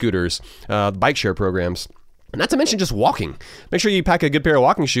e-scooters, bike share programs. Not to mention just walking. Make sure you pack a good pair of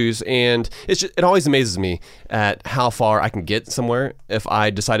walking shoes, and it always amazes me at how far I can get somewhere if I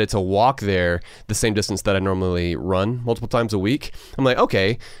decided to walk there the same distance that I normally run multiple times a week. I'm like,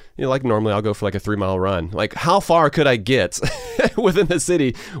 okay, like normally I'll go for like a 3-mile run. Like, how far could I get within the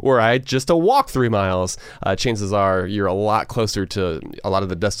city where I just to walk 3 miles? Chances are you're a lot closer to a lot of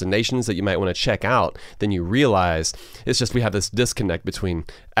the destinations that you might want to check out than you realize. It's just we have this disconnect between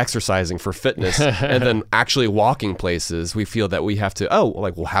exercising for fitness and then actually walking places. We feel that we have to,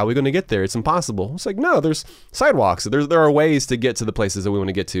 how are we going to get there? It's impossible. It's like, no, there's sidewalks. There are ways to get to the places that we want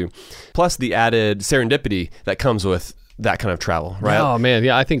to get to. Plus the added serendipity that comes with that kind of travel, right? Oh man,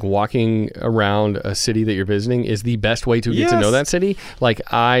 yeah, I think walking around a city that you're visiting is the best way to get to know that city. Like,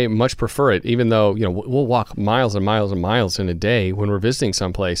 I much prefer it, even though, we'll walk miles and miles and miles in a day when we're visiting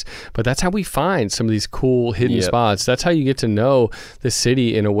someplace. But that's how we find some of these cool hidden spots. That's how you get to know the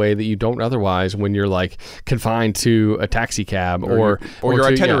city in a way that you don't otherwise when you're like confined to a taxi cab or your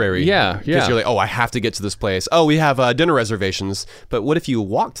itinerary. Yeah. Because you're like, I have to get to this place. Oh, we have dinner reservations. But what if you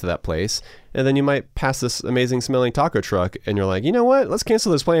walk to that place? And then you might pass this amazing smelling taco truck and you're like, you know what? Let's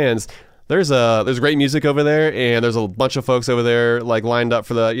cancel those plans. There's great music over there, and there's a bunch of folks over there like lined up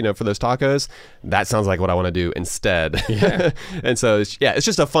for for those tacos. That sounds like what I want to do instead. Yeah. And so it's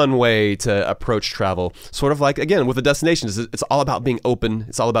just a fun way to approach travel. Sort of like, again, with the destinations, it's all about being open.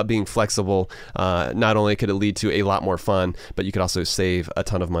 It's all about being flexible. Not only could it lead to a lot more fun, but you could also save a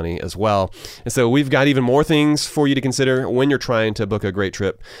ton of money as well. And so we've got even more things for you to consider when you're trying to book a great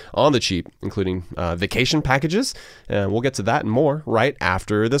trip on the cheap, including vacation packages. And we'll get to that and more right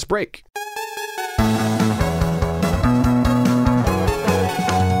after this break.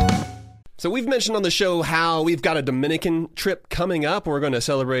 So we've mentioned on the show how we've got a Dominican trip coming up. We're going to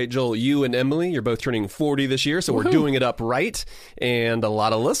celebrate, Joel, you and Emily. You're both turning 40 this year, so we're doing it up right. And a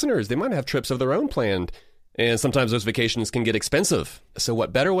lot of listeners, they might have trips of their own planned. And sometimes those vacations can get expensive. So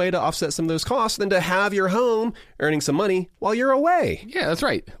what better way to offset some of those costs than to have your home earning some money while you're away? Yeah, that's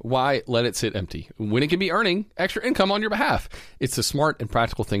right. Why let it sit empty when it can be earning extra income on your behalf? It's a smart and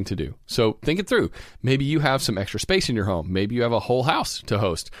practical thing to do. So think it through. Maybe you have some extra space in your home. Maybe you have a whole house to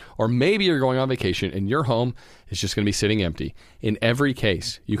host. Or maybe you're going on vacation and your home is just going to be sitting empty. In every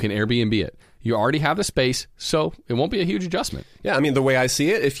case, you can Airbnb it. You already have the space, so it won't be a huge adjustment. Yeah, I mean, the way I see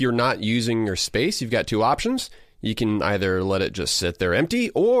it, if you're not using your space, you've got two options. You can either let it just sit there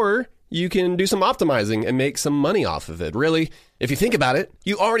empty, or you can do some optimizing and make some money off of it. Really, if you think about it,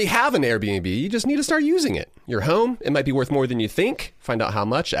 you already have an Airbnb. You just need to start using it. Your home, it might be worth more than you think. Find out how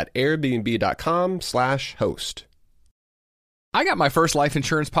much at airbnb.com/host. I got my first life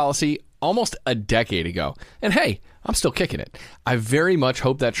insurance policy almost a decade ago. And hey, I'm still kicking it. I very much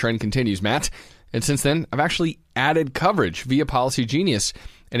hope that trend continues, Matt. And since then, I've actually added coverage via Policy Genius.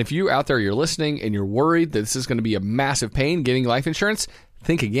 And if you out there, you're listening and you're worried that this is going to be a massive pain getting life insurance,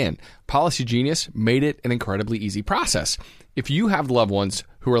 think again. Policy Genius made it an incredibly easy process. If you have loved ones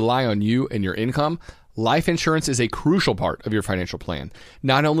who rely on you and your income, life insurance is a crucial part of your financial plan.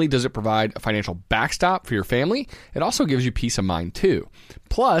 Not only does it provide a financial backstop for your family, it also gives you peace of mind too.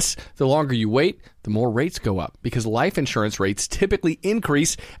 Plus, the longer you wait, the more rates go up because life insurance rates typically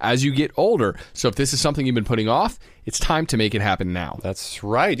increase as you get older. So if this is something you've been putting off, it's time to make it happen now. That's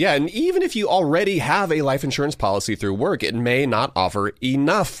right. Yeah, and even if you already have a life insurance policy through work, it may not offer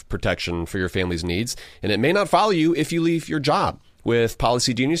enough protection for your family's needs, and it may not follow you if you leave your job. With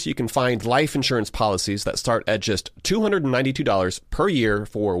Policy Genius, you can find life insurance policies that start at just $292 per year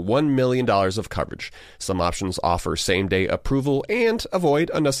for $1 million of coverage. Some options offer same-day approval and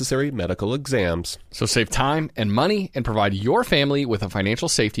avoid unnecessary medical exams. So save time and money and provide your family with a financial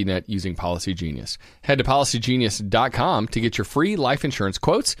safety net using Policy Genius. Head to policygenius.com to get your free life insurance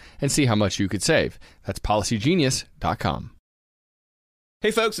quotes and see how much you could save. That's policygenius.com. Hey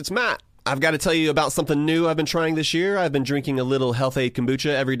folks, it's Matt. I've got to tell you about something new I've been trying this year. I've been drinking a little Health Aid kombucha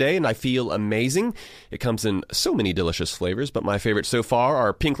every day, and I feel amazing. It comes in so many delicious flavors, but my favorites so far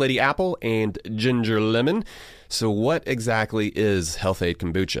are Pink Lady Apple and Ginger Lemon. So what exactly is Health Aid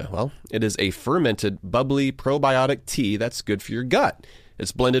kombucha? Well, it is a fermented, bubbly probiotic tea that's good for your gut.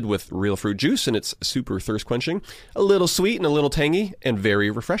 It's blended with real fruit juice, and it's super thirst-quenching, a little sweet and a little tangy, and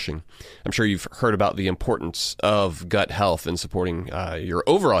very refreshing. I'm sure you've heard about the importance of gut health and supporting your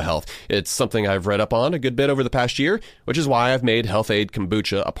overall health. It's something I've read up on a good bit over the past year, which is why I've made Health Aid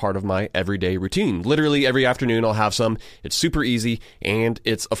kombucha a part of my everyday routine. Literally every afternoon I'll have some. It's super easy, and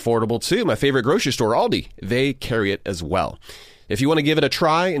it's affordable too. My favorite grocery store, Aldi, they carry it as well. If you want to give it a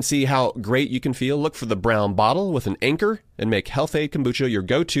try and see how great you can feel, look for the brown bottle with an anchor and make Health Aid kombucha your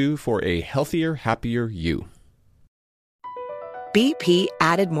go-to for a healthier, happier you. BP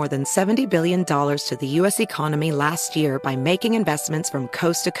added more than $70 billion to the U.S. economy last year by making investments from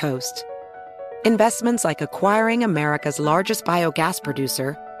coast to coast. Investments like acquiring America's largest biogas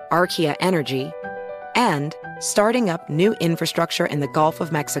producer, Archaea Energy, and starting up new infrastructure in the Gulf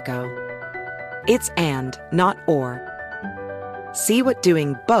of Mexico. It's and, not or. See what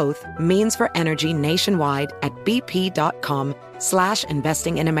doing both means for energy nationwide at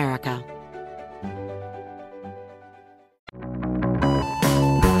bp.com/investing in America.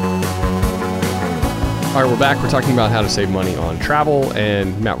 All right, we're back. We're talking about how to save money on travel.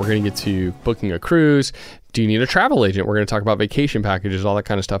 And Matt, we're going to get to booking a cruise, do you need a travel agent? We're going to talk about vacation packages, all that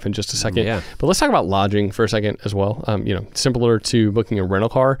kind of stuff in just a second. Yeah. But let's talk about lodging for a second as well. Similar to booking a rental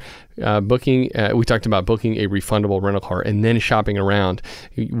car, we talked about booking a refundable rental car and then shopping around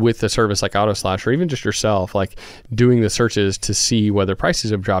with a service like AutoSlash, or even just yourself, like doing the searches to see whether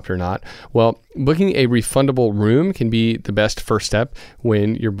prices have dropped or not. Well, booking a refundable room can be the best first step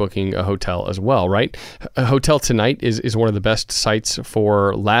when you're booking a hotel as well, right? A Hotel Tonight is one of the best sites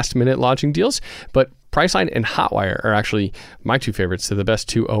for last minute lodging deals, but Priceline and Hotwire are actually my two favorites. They're the best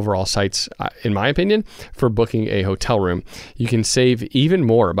two overall sites, in my opinion, for booking a hotel room. You can save even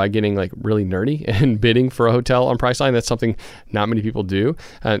more by getting like really nerdy and bidding for a hotel on Priceline. That's something not many people do.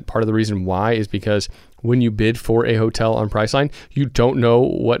 Part of the reason why is because when you bid for a hotel on Priceline, you don't know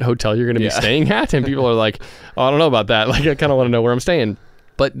what hotel you're going to be staying at. And people are like, oh, I don't know about that. Like, I kind of want to know where I'm staying.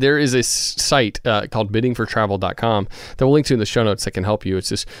 But there is a site called biddingfortravel.com that we'll link to in the show notes that can help you. It's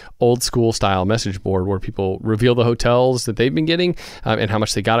this old school style message board where people reveal the hotels that they've been getting and how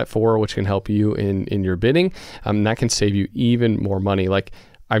much they got it for, which can help you in your bidding. That can save you even more money. Like,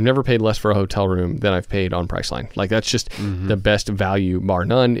 I've never paid less for a hotel room than I've paid on Priceline. Like, that's just the best value, bar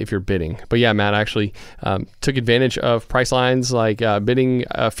none, if you're bidding. But yeah, Matt actually took advantage of Priceline's bidding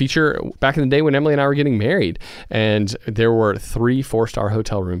feature back in the day when Emily and I were getting married. And there were 3 4-star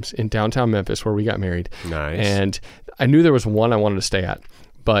hotel rooms in downtown Memphis where we got married. Nice. And I knew there was one I wanted to stay at.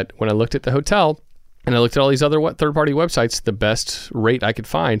 But when I looked at the hotel and I looked at all these other third-party websites, the best rate I could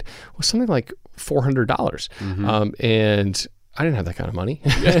find was something like $400. And I didn't have that kind of money.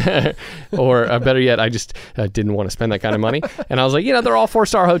 Or better yet, I just didn't want to spend that kind of money. And I was like, they're all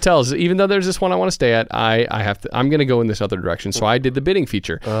 4-star hotels. Even though there's this one I want to stay at, I'm going to go in this other direction. So I did the bidding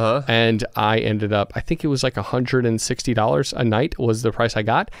feature. And I ended up, I think it was like $160 a night was the price I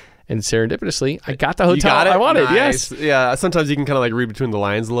got. And serendipitously, I got the hotel I wanted. Nice. Yes. Yeah. Sometimes you can kind of like read between the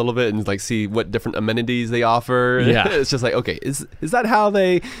lines a little bit and like see what different amenities they offer. Yeah. It's just like, okay, is that how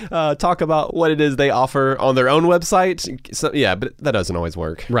they talk about what it is they offer on their own website? So, yeah, but that doesn't always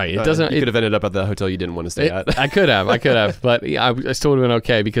work. Right. It doesn't. You could have ended up at the hotel you didn't want to stay at. I could have. But I still would have been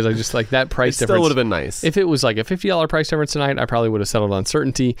okay because I just like that price difference. Still would have been nice. If it was like a $50 price difference tonight, I probably would have settled on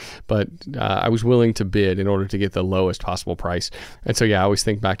certainty. But I was willing to bid in order to get the lowest possible price. And so, yeah, I always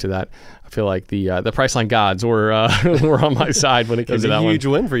think back to that. I feel like the Priceline gods were on my side when it came to that one. It was a huge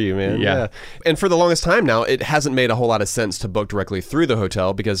win for you, man. Yeah. And for the longest time now, it hasn't made a whole lot of sense to book directly through the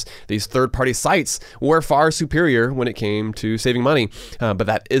hotel because these third-party sites were far superior when it came to saving money. But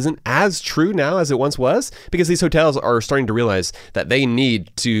that isn't as true now as it once was because these hotels are starting to realize that they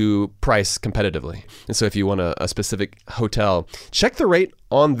need to price competitively. And so if you want a specific hotel, check the rate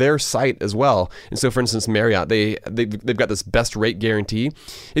on their site as well. And so, for instance, Marriott, they've got this best rate guarantee.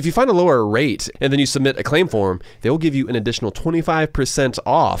 If you find a lower rate and then you submit a claim form, they'll give you an additional 25%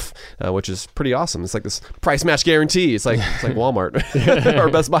 off, which is pretty awesome. It's like this price match guarantee. It's like Walmart or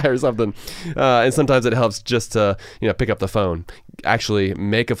Best Buy or something. And sometimes it helps just to pick up the phone, actually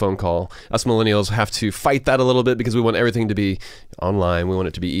make a phone call. Us millennials have to fight that a little bit because we want everything to be online. We want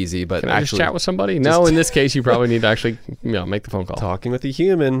it to be easy, but Can I just chat with somebody? No, in this case, you probably need to actually make the phone call. Talking with a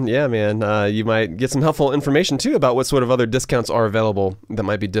human. Yeah, man. You might get some helpful information too about what sort of other discounts are available that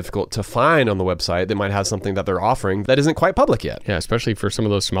might be difficult to find on the website. They might have something that they're offering that isn't quite public yet. Yeah, especially for some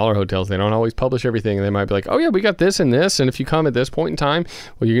of those smaller hotels. They don't always publish everything. And they might be like, oh yeah, we got this and this. And if you come at this point in time,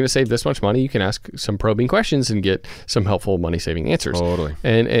 well, you're going to save this much money. You can ask some probing questions and get some helpful money-saving answers. Totally.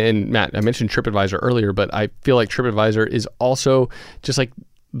 And Matt, I mentioned TripAdvisor earlier, but I feel like TripAdvisor is also just like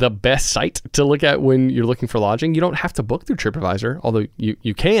the best site to look at when you're looking for lodging. You don't have to book through TripAdvisor, although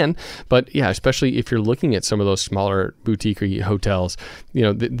you can. But yeah, especially if you're looking at some of those smaller boutique hotels,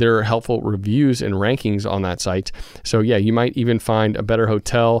 there are helpful reviews and rankings on that site. So yeah, you might even find a better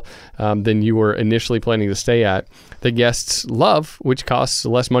hotel than you were initially planning to stay at. The guests love, which costs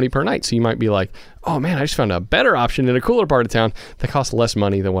less money per night. So you might be like, oh man, I just found a better option in a cooler part of town that costs less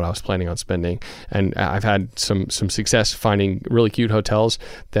money than what I was planning on spending. And I've had some success finding really cute hotels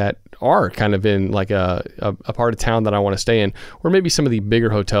that are kind of in like a part of town that I want to stay in, or maybe some of the bigger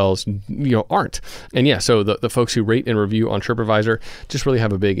hotels, aren't. And yeah, so the folks who rate and review on TripAdvisor just really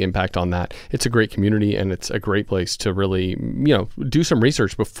have a big impact on that. It's a great community and it's a great place to really, do some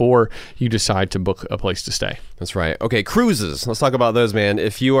research before you decide to book a place to stay. That's right. Okay, cruises. Let's talk about those, man.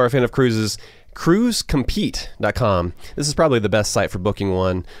 If you are a fan of cruises, cruisecompete.com. This is probably the best site for booking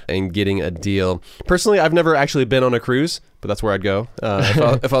one and getting a deal. Personally, I've never actually been on a cruise, but that's where I'd go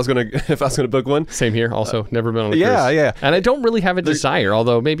if I was gonna book one. Same here. Also, never been on a cruise. Yeah. And I don't really have a desire,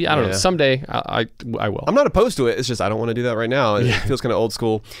 although maybe, I don't know, someday I will. I'm not opposed to it. It's just I don't want to do that right now. It feels kind of old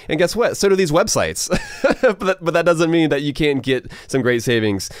school. And guess what? So do these websites. but that doesn't mean that you can't get some great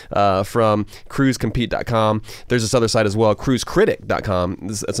savings from cruisecompete.com. There's this other site as well, cruisecritic.com.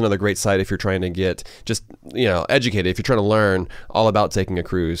 That's another great site if you're trying to get just, educated, if you're trying to learn all about taking a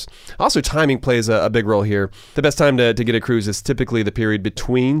cruise. Also, timing plays a big role here. The best time to get a cruise is typically the period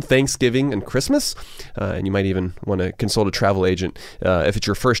between Thanksgiving and Christmas. And you might even want to consult a travel agent if it's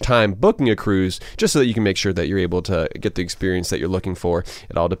your first time booking a cruise, just so that you can make sure that you're able to get the experience that you're looking for.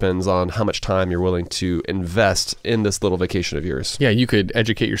 It all depends on how much time you're willing to invest in this little vacation of yours. Yeah, you could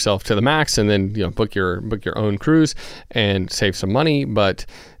educate yourself to the max and then book your own cruise and save some money, but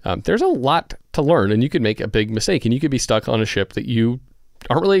there's a lot to learn, and you could make a big mistake, and you could be stuck on a ship that you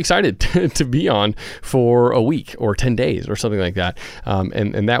aren't really excited to be on for a week or 10 days or something like that.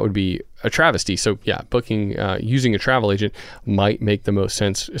 And that would be a travesty. So yeah, booking using a travel agent might make the most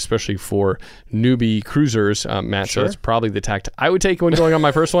sense, especially for newbie cruisers, Matt. Sure. So that's probably the tact I would take when going on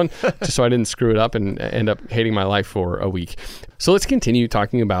my first one, just so I didn't screw it up and end up hating my life for a week. So let's continue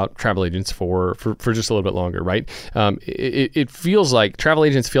talking about travel agents for just a little bit longer, right? It feels like travel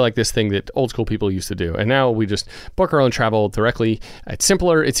agents feel like this thing that old school people used to do. And now we just book our own travel directly. It's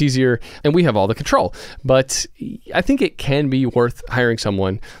simpler, it's easier, and we have all the control. But I think it can be worth hiring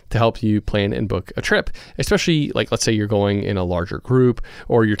someone to help you plan and book a trip, especially like, let's say you're going in a larger group,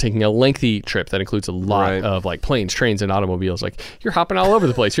 or you're taking a lengthy trip that includes a lot of like planes, trains, and automobiles. Like you're hopping all over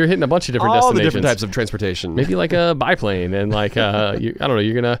the place. You're hitting a bunch of different destinations. All the different types of transportation. Maybe like a biplane, and like I don't know,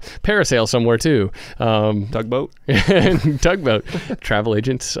 you're gonna parasail somewhere too. Tugboat. Tugboat. Travel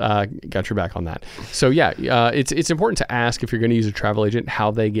agents got your back on that. So yeah, it's important to ask if you're going to use a travel agent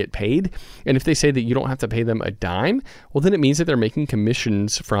how they get paid, and if they say that you don't have to pay them a dime, well then it means that they're making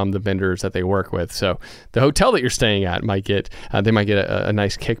commissions from the vendors that they work with. So the hotel that you're staying at might get a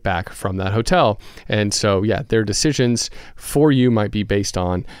nice kickback from that hotel, and so yeah, their decisions for you might be based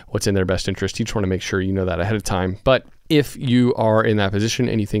on what's in their best interest. You just want to make sure you know that ahead of time. But if you are in that position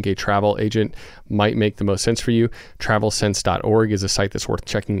and you think a travel agent might make the most sense for you, travelsense.org is a site that's worth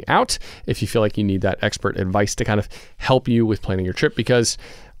checking out if you feel like you need that expert advice to kind of help you with planning your trip, because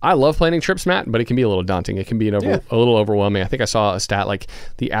I love planning trips, Matt, but it can be a little daunting. It can be a little overwhelming. I think I saw a stat like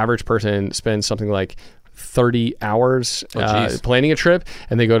the average person spends something like 30 hours planning a trip,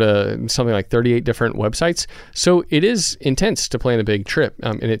 and they go to something like 38 different websites. So it is intense to plan a big trip,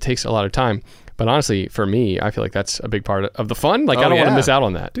 and it takes a lot of time. But honestly, for me, I feel like that's a big part of the fun. Like, I don't want to miss out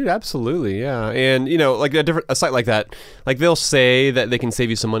on that. Dude, absolutely, yeah. And, like a site like that, like they'll say that they can save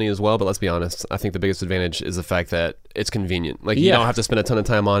you some money as well, but let's be honest, I think the biggest advantage is the fact that it's convenient. Like, you don't have to spend a ton of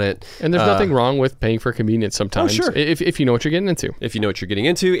time on it. And there's nothing wrong with paying for convenience sometimes, if you know what you're getting into. If you know what you're getting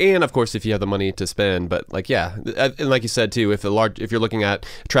into, and of course, if you have the money to spend. But like, yeah, and like you said too, if you're looking at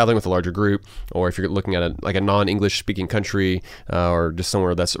traveling with a larger group, or if you're looking at a non-English speaking country, or just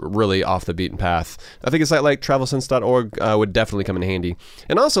somewhere that's really off the beaten path, I think a site like travelsense.org would definitely come in handy.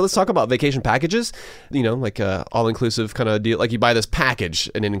 And also, let's talk about vacation packages. Like all-inclusive kind of deal. Like you buy this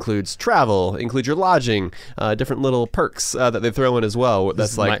package, and it includes travel, includes your lodging, different little perks that they throw in as well.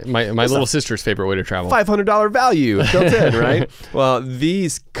 That's like my little sister's favorite way to travel. $500 value built in, right? Well,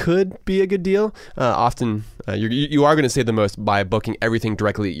 these could be a good deal. Often, you are going to save the most by booking everything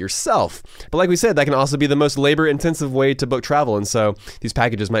directly yourself. But like we said, that can also be the most labor-intensive way to book travel. And so these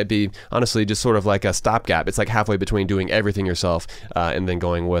packages might be, honestly, just sort of like a stopgap. It's like halfway between doing everything yourself and then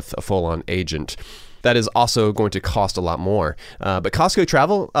going with a full-on agent. That is also going to cost a lot more. But Costco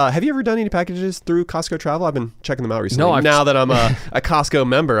Travel, have you ever done any packages through Costco Travel? I've been checking them out recently. No, now that I'm a Costco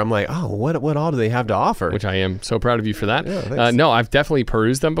member, I'm like, oh, what all do they have to offer? Which I am so proud of you for that. Yeah, no, I've definitely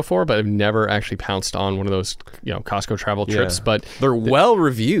perused them before, but I've never actually pounced on one of those Costco Travel trips. But they're well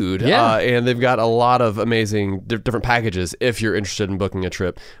reviewed, and they've got a lot of amazing different packages if you're interested in booking a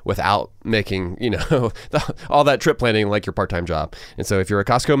trip without making all that trip planning like your part-time job. And so if you're a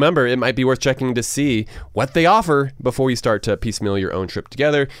Costco member, it might be worth checking to see what they offer before you start to piecemeal your own trip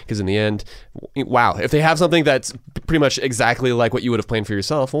together, because in the end, wow, if they have something that's pretty much exactly like what you would have planned for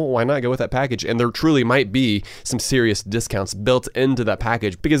yourself, well, why not go with that package? And there truly might be some serious discounts built into that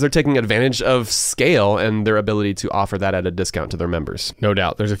package because they're taking advantage of scale and their ability to offer that at a discount to their members. No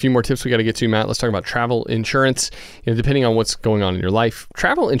doubt. There's a few more tips we got to get to, Matt. Let's talk about travel insurance. Depending on what's going on in your life,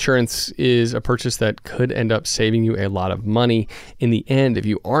 travel insurance is a purchase that could end up saving you a lot of money in the end if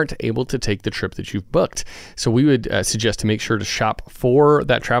you aren't able to take the trip that you've booked. So we would suggest to make sure to shop for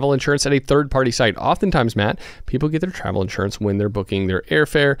that travel insurance at a third-party site. Oftentimes, Matt, people get their travel insurance when they're booking their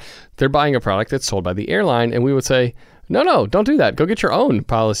airfare. They're buying a product that's sold by the airline, and we would say, No, don't do that. Go get your own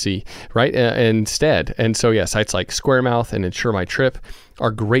policy, right? Instead. And so, yeah, sites like Squaremouth and Insure My Trip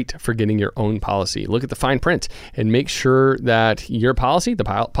are great for getting your own policy. Look at the fine print and make sure that your policy, the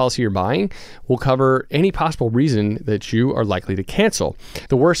policy you're buying, will cover any possible reason that you are likely to cancel.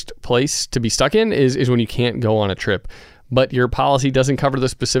 The worst place to be stuck in is when you can't go on a trip, but your policy doesn't cover the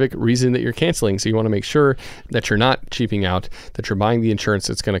specific reason that you're canceling. So you want to make sure that you're not cheaping out, that you're buying the insurance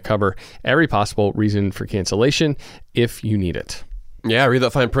that's going to cover every possible reason for cancellation if you need it. Yeah, read that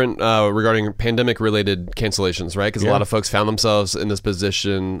fine print regarding pandemic-related cancellations, right? Because a lot of folks found themselves in this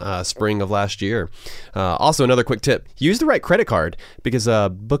position spring of last year. Also, another quick tip, use the right credit card, because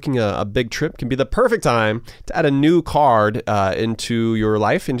booking a big trip can be the perfect time to add a new card into your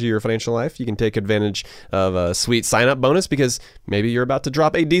life, into your financial life. You can take advantage of a sweet sign-up bonus because maybe you're about to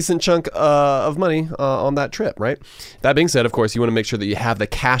drop a decent chunk of money on that trip, right? That being said, of course, you want to make sure that you have the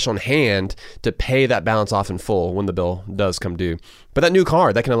cash on hand to pay that balance off in full when the bill does come due. But that new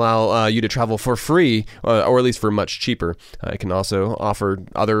card, that can allow you to travel for free, or at least for much cheaper. It can also offer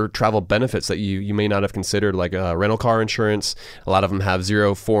other travel benefits that you may not have considered, like rental car insurance. A lot of them have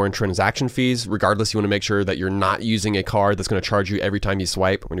 0 foreign transaction fees. Regardless, you want to make sure that you're not using a card that's going to charge you every time you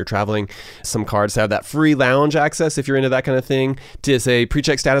swipe when you're traveling. Some cards have that free lounge access if you're into that kind of thing. TSA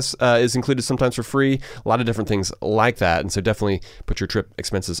PreCheck status is included sometimes for free. A lot of different things like that. And so definitely put your trip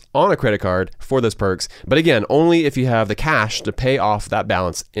expenses on a credit card for those perks. But again, only if you have the cash to pay off that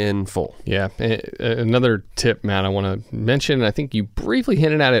balance in full. Yeah. Another tip, Matt, I want to mention, and I think you briefly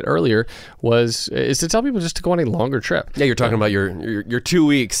hinted at it earlier, is to tell people just to go on a longer trip. Yeah, you're talking about your 2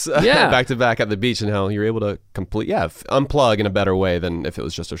 weeks back to back at the beach and how you're able to unplug in a better way than if it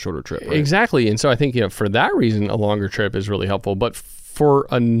was just a shorter trip. Right? Exactly. And so I think, for that reason, a longer trip is really helpful. But for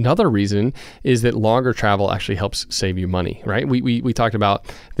another reason is that longer travel actually helps save you money, right? We talked about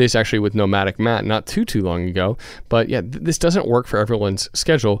this actually with Nomadic Matt not too long ago, but yeah, this doesn't work for everyone's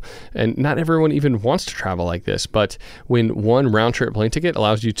schedule, and not everyone even wants to travel like this. But when one round trip plane ticket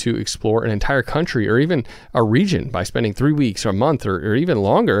allows you to explore an entire country or even a region by spending 3 weeks or a month or even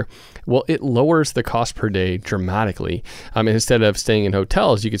longer, well, it lowers the cost per day dramatically. And instead of staying in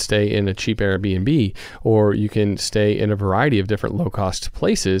hotels, you could stay in a cheap Airbnb, or you can stay in a variety of different low-cost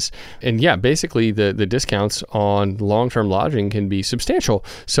places. And yeah, basically the discounts on long-term lodging can be substantial.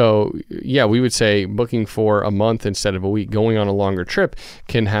 So yeah, we would say booking for a month instead of a week, going on a longer trip,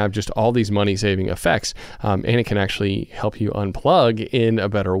 can have just all these money-saving effects. And it can actually help you unplug in a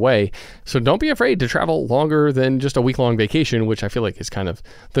better way. So don't be afraid to travel longer than just a week-long vacation, which I feel like is kind of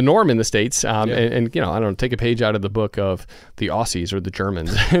the norm in the States. And I don't know, take a page out of the book of the Aussies or the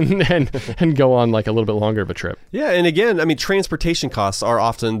Germans and go on like a little bit longer of a trip. Yeah. And again, transportation costs are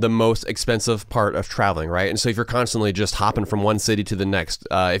often the most expensive part of traveling, right? And so if you're constantly just hopping from one city to the next,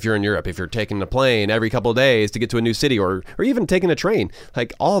 if you're in Europe, if you're taking a plane every couple of days to get to a new city, or even taking a train,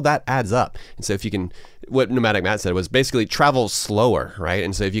 like all of that adds up. And so if you can, what Nomadic Matt said was basically travel slower, right?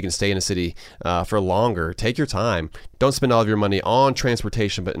 And so if you can stay in a city for longer, take your time. Don't spend all of your money on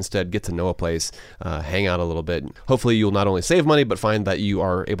transportation, but instead get to know a place, hang out a little bit. Hopefully you'll not only save money, but find that you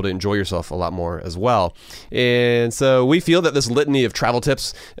are able to enjoy yourself a lot more as well. And so we feel that this litany of travel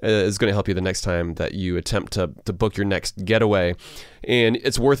tips is going to help you the next time that you attempt to book your next getaway. And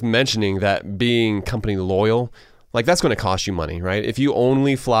it's worth mentioning that being company loyal, like that's going to cost you money, right? If you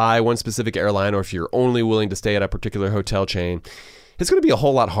only fly one specific airline, or if you're only willing to stay at a particular hotel chain, it's going to be a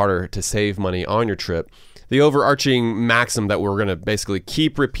whole lot harder to save money on your trip. The overarching maxim that we're going to basically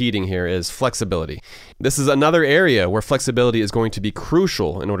keep repeating here is flexibility. This is another area where flexibility is going to be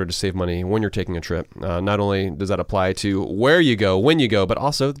crucial in order to save money when you're taking a trip. Not only does that apply to where you go, when you go, but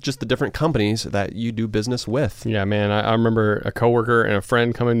also just the different companies that you do business with. Yeah, man. I remember a coworker and a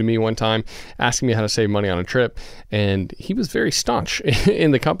friend coming to me one time asking me how to save money on a trip, and he was very staunch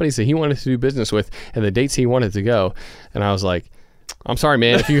in the companies that he wanted to do business with and the dates he wanted to go. And I was like, I'm sorry,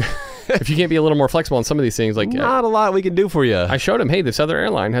 man, if you can't be a little more flexible on some of these things, like not a lot we can do for you. I showed him, hey, this other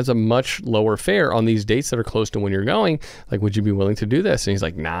airline has a much lower fare on these dates that are close to when you're going. Like, would you be willing to do this? And he's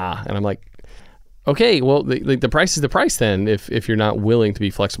like, nah. And I'm like, okay, well, the price is the price then if you're not willing to be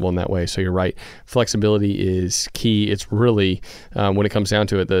flexible in that way. So you're right. Flexibility is key. It's really, when it comes down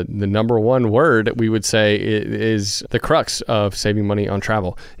to it, the number one word we would say is the crux of saving money on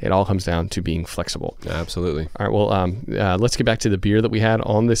travel. It all comes down to being flexible. Absolutely. All right, well, let's get back to the beer that we had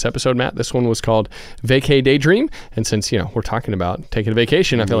on this episode, Matt. This one was called Vacay Daydream. And since, we're talking about taking a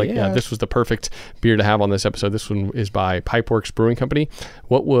vacation, I feel like this was the perfect beer to have on this episode. This one is by Pipeworks Brewing Company.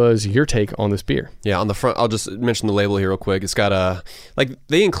 What was your take on this beer? Yeah, on the front, I'll just mention the label here real quick. It's got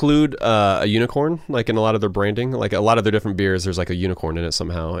they include a unicorn, like in a lot of their branding. Like a lot of their different beers, there's like a unicorn in it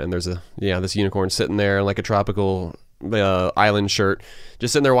somehow. And there's this unicorn sitting there in like a tropical island shirt,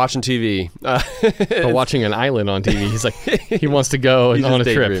 just sitting there watching TV. But watching an island on TV. He's like, he wants to go on a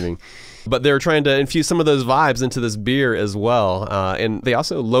trip. But they were trying to infuse some of those vibes into this beer as well. And they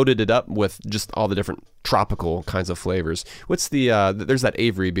also loaded it up with just all the different tropical kinds of flavors. What's there's that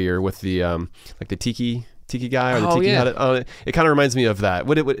Avery beer with the like the tiki guy or the tiki hut. It kind of reminds me of that.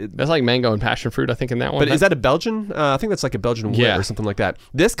 That's like mango and passion fruit, I think, in that one. But is that a Belgian? I think that's like a Belgian wit or something like that.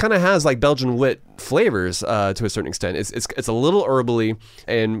 This kind of has like Belgian wit flavors to a certain extent. It's a little herbally,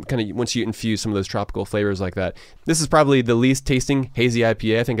 and kind of once you infuse some of those tropical flavors like that, this is probably the least tasting hazy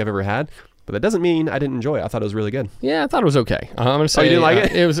IPA I think I've ever had. But that doesn't mean I didn't enjoy it. I thought it was really good. Yeah, I thought it was okay. I'm gonna say you didn't like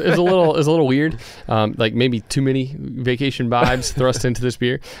it? It was a little weird. Like maybe too many vacation vibes thrust into this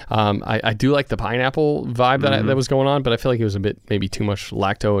beer. I do like the pineapple vibe that was going on, but I feel like it was a bit maybe too much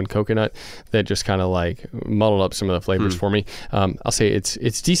lacto and coconut that just kind of like muddled up some of the flavors for me. I'll say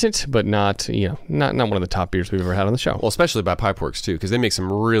it's decent, but not one of the top beers we've ever had on the show. Well, especially by Pipeworks too, because they make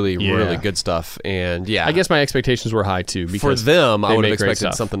some really good stuff. And I guess my expectations were high too. For them, I would have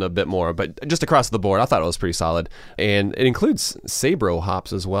expected something a bit more, but just across the board, I thought it was pretty solid. And it includes Sabro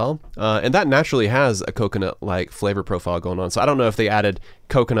hops as well. And that naturally has a coconut-like flavor profile going on. So I don't know if they added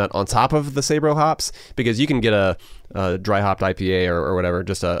coconut on top of the Sabro hops, because you can get a dry hopped IPA or whatever,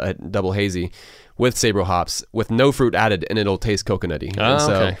 just a double hazy with Sabro hops with no fruit added, and it'll taste coconutty. And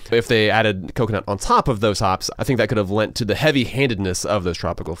so if they added coconut on top of those hops, I think that could have lent to the heavy-handedness of those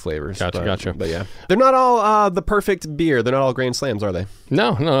tropical flavors. Gotcha. But yeah, they're not all the perfect beer. They're not all Grand Slams, are they?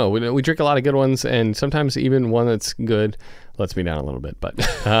 No. We drink a lot of good ones, and sometimes even one that's good lets me down a little bit, but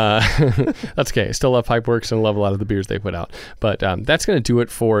that's okay. I still love Pipeworks and love a lot of the beers they put out. But that's going to do it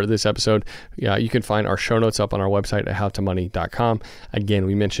for this episode. You can find our show notes up on our website at howtomoney.com. Again,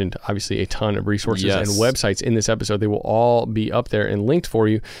 we mentioned obviously a ton of resources and websites in this episode. They will all be up there and linked for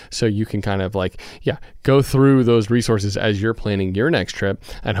you, so you can kind of go through those resources as you're planning your next trip,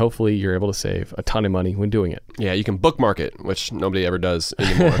 and hopefully you're able to save a ton of money when doing it. Yeah, you can bookmark it, which nobody ever does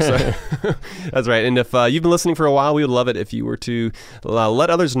anymore. So that's right. And if you've been listening for a while, we would love it if you were to let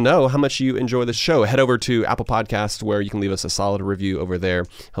others know how much you enjoy the show. Head over to Apple Podcasts, where you can leave us a solid review over there.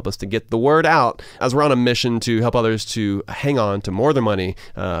 Help us to get the word out, as we're on a mission to help others to hang on to more of their money,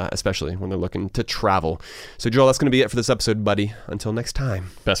 especially when they're looking to travel. So Joel, that's going to be it for this episode, buddy. Until next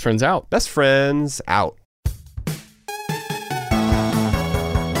time. Best friends out. Best friends out.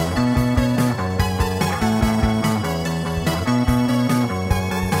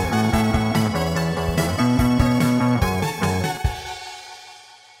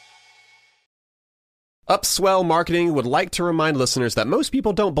 Upswell Marketing would like to remind listeners that most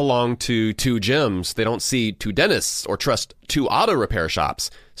people don't belong to two gyms, they don't see two dentists, or trust two auto repair shops.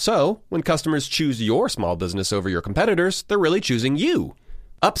 So, when customers choose your small business over your competitors, they're really choosing you.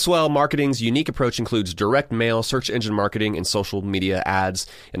 Upswell Marketing's unique approach includes direct mail, search engine marketing, and social media ads.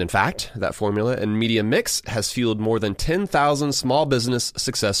 And in fact, that formula and media mix has fueled more than 10,000 small business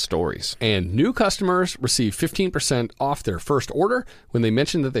success stories. And new customers receive 15% off their first order when they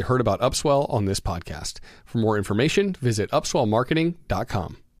mention that they heard about Upswell on this podcast. For more information, visit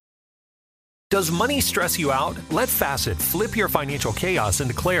upswellmarketing.com. Does money stress you out? Let Facet flip your financial chaos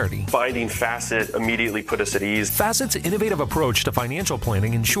into clarity. Finding Facet immediately put us at ease. Facet's innovative approach to financial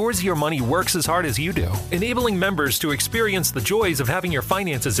planning ensures your money works as hard as you do, enabling members to experience the joys of having your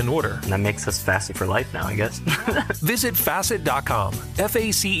finances in order. And that makes us Facet for life now, I guess. Visit Facet.com,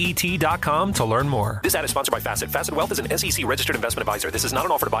 FACET.com to learn more. This ad is sponsored by Facet. Facet Wealth is an SEC registered investment advisor. This is not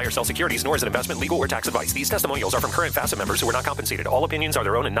an offer to buy or sell securities, nor is it investment, legal, or tax advice. These testimonials are from current Facet members who are not compensated. All opinions are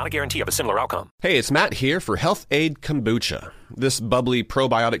their own and not a guarantee of a similar outcome. Hey, it's Matt here for Health Aid Kombucha. This bubbly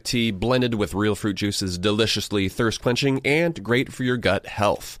probiotic tea blended with real fruit juice is deliciously thirst-quenching and great for your gut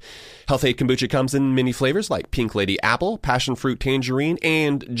health. Health Aid Kombucha comes in many flavors like Pink Lady Apple, Passion Fruit Tangerine,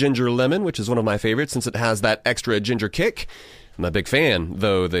 and Ginger Lemon, which is one of my favorites since it has that extra ginger kick. I'm a big fan,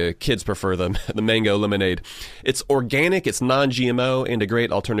 though the kids prefer the mango lemonade. It's organic, it's non-GMO, and a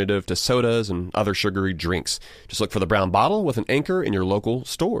great alternative to sodas and other sugary drinks. Just look for the brown bottle with an anchor in your local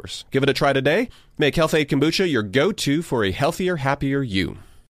stores. Give it a try today. Make Health Aid Kombucha your go-to for a healthier, happier you.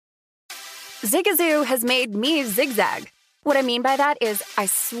 Zigazoo has made me zigzag. What I mean by that is I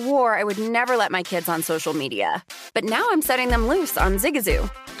swore I would never let my kids on social media. But now I'm setting them loose on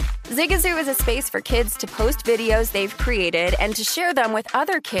Zigazoo. Zigazoo is a space for kids to post videos they've created and to share them with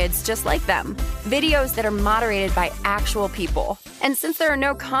other kids just like them. Videos that are moderated by actual people. And since there are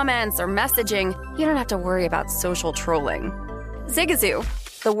no comments or messaging, you don't have to worry about social trolling. Zigazoo,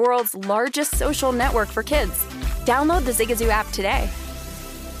 the world's largest social network for kids. Download the Zigazoo app today.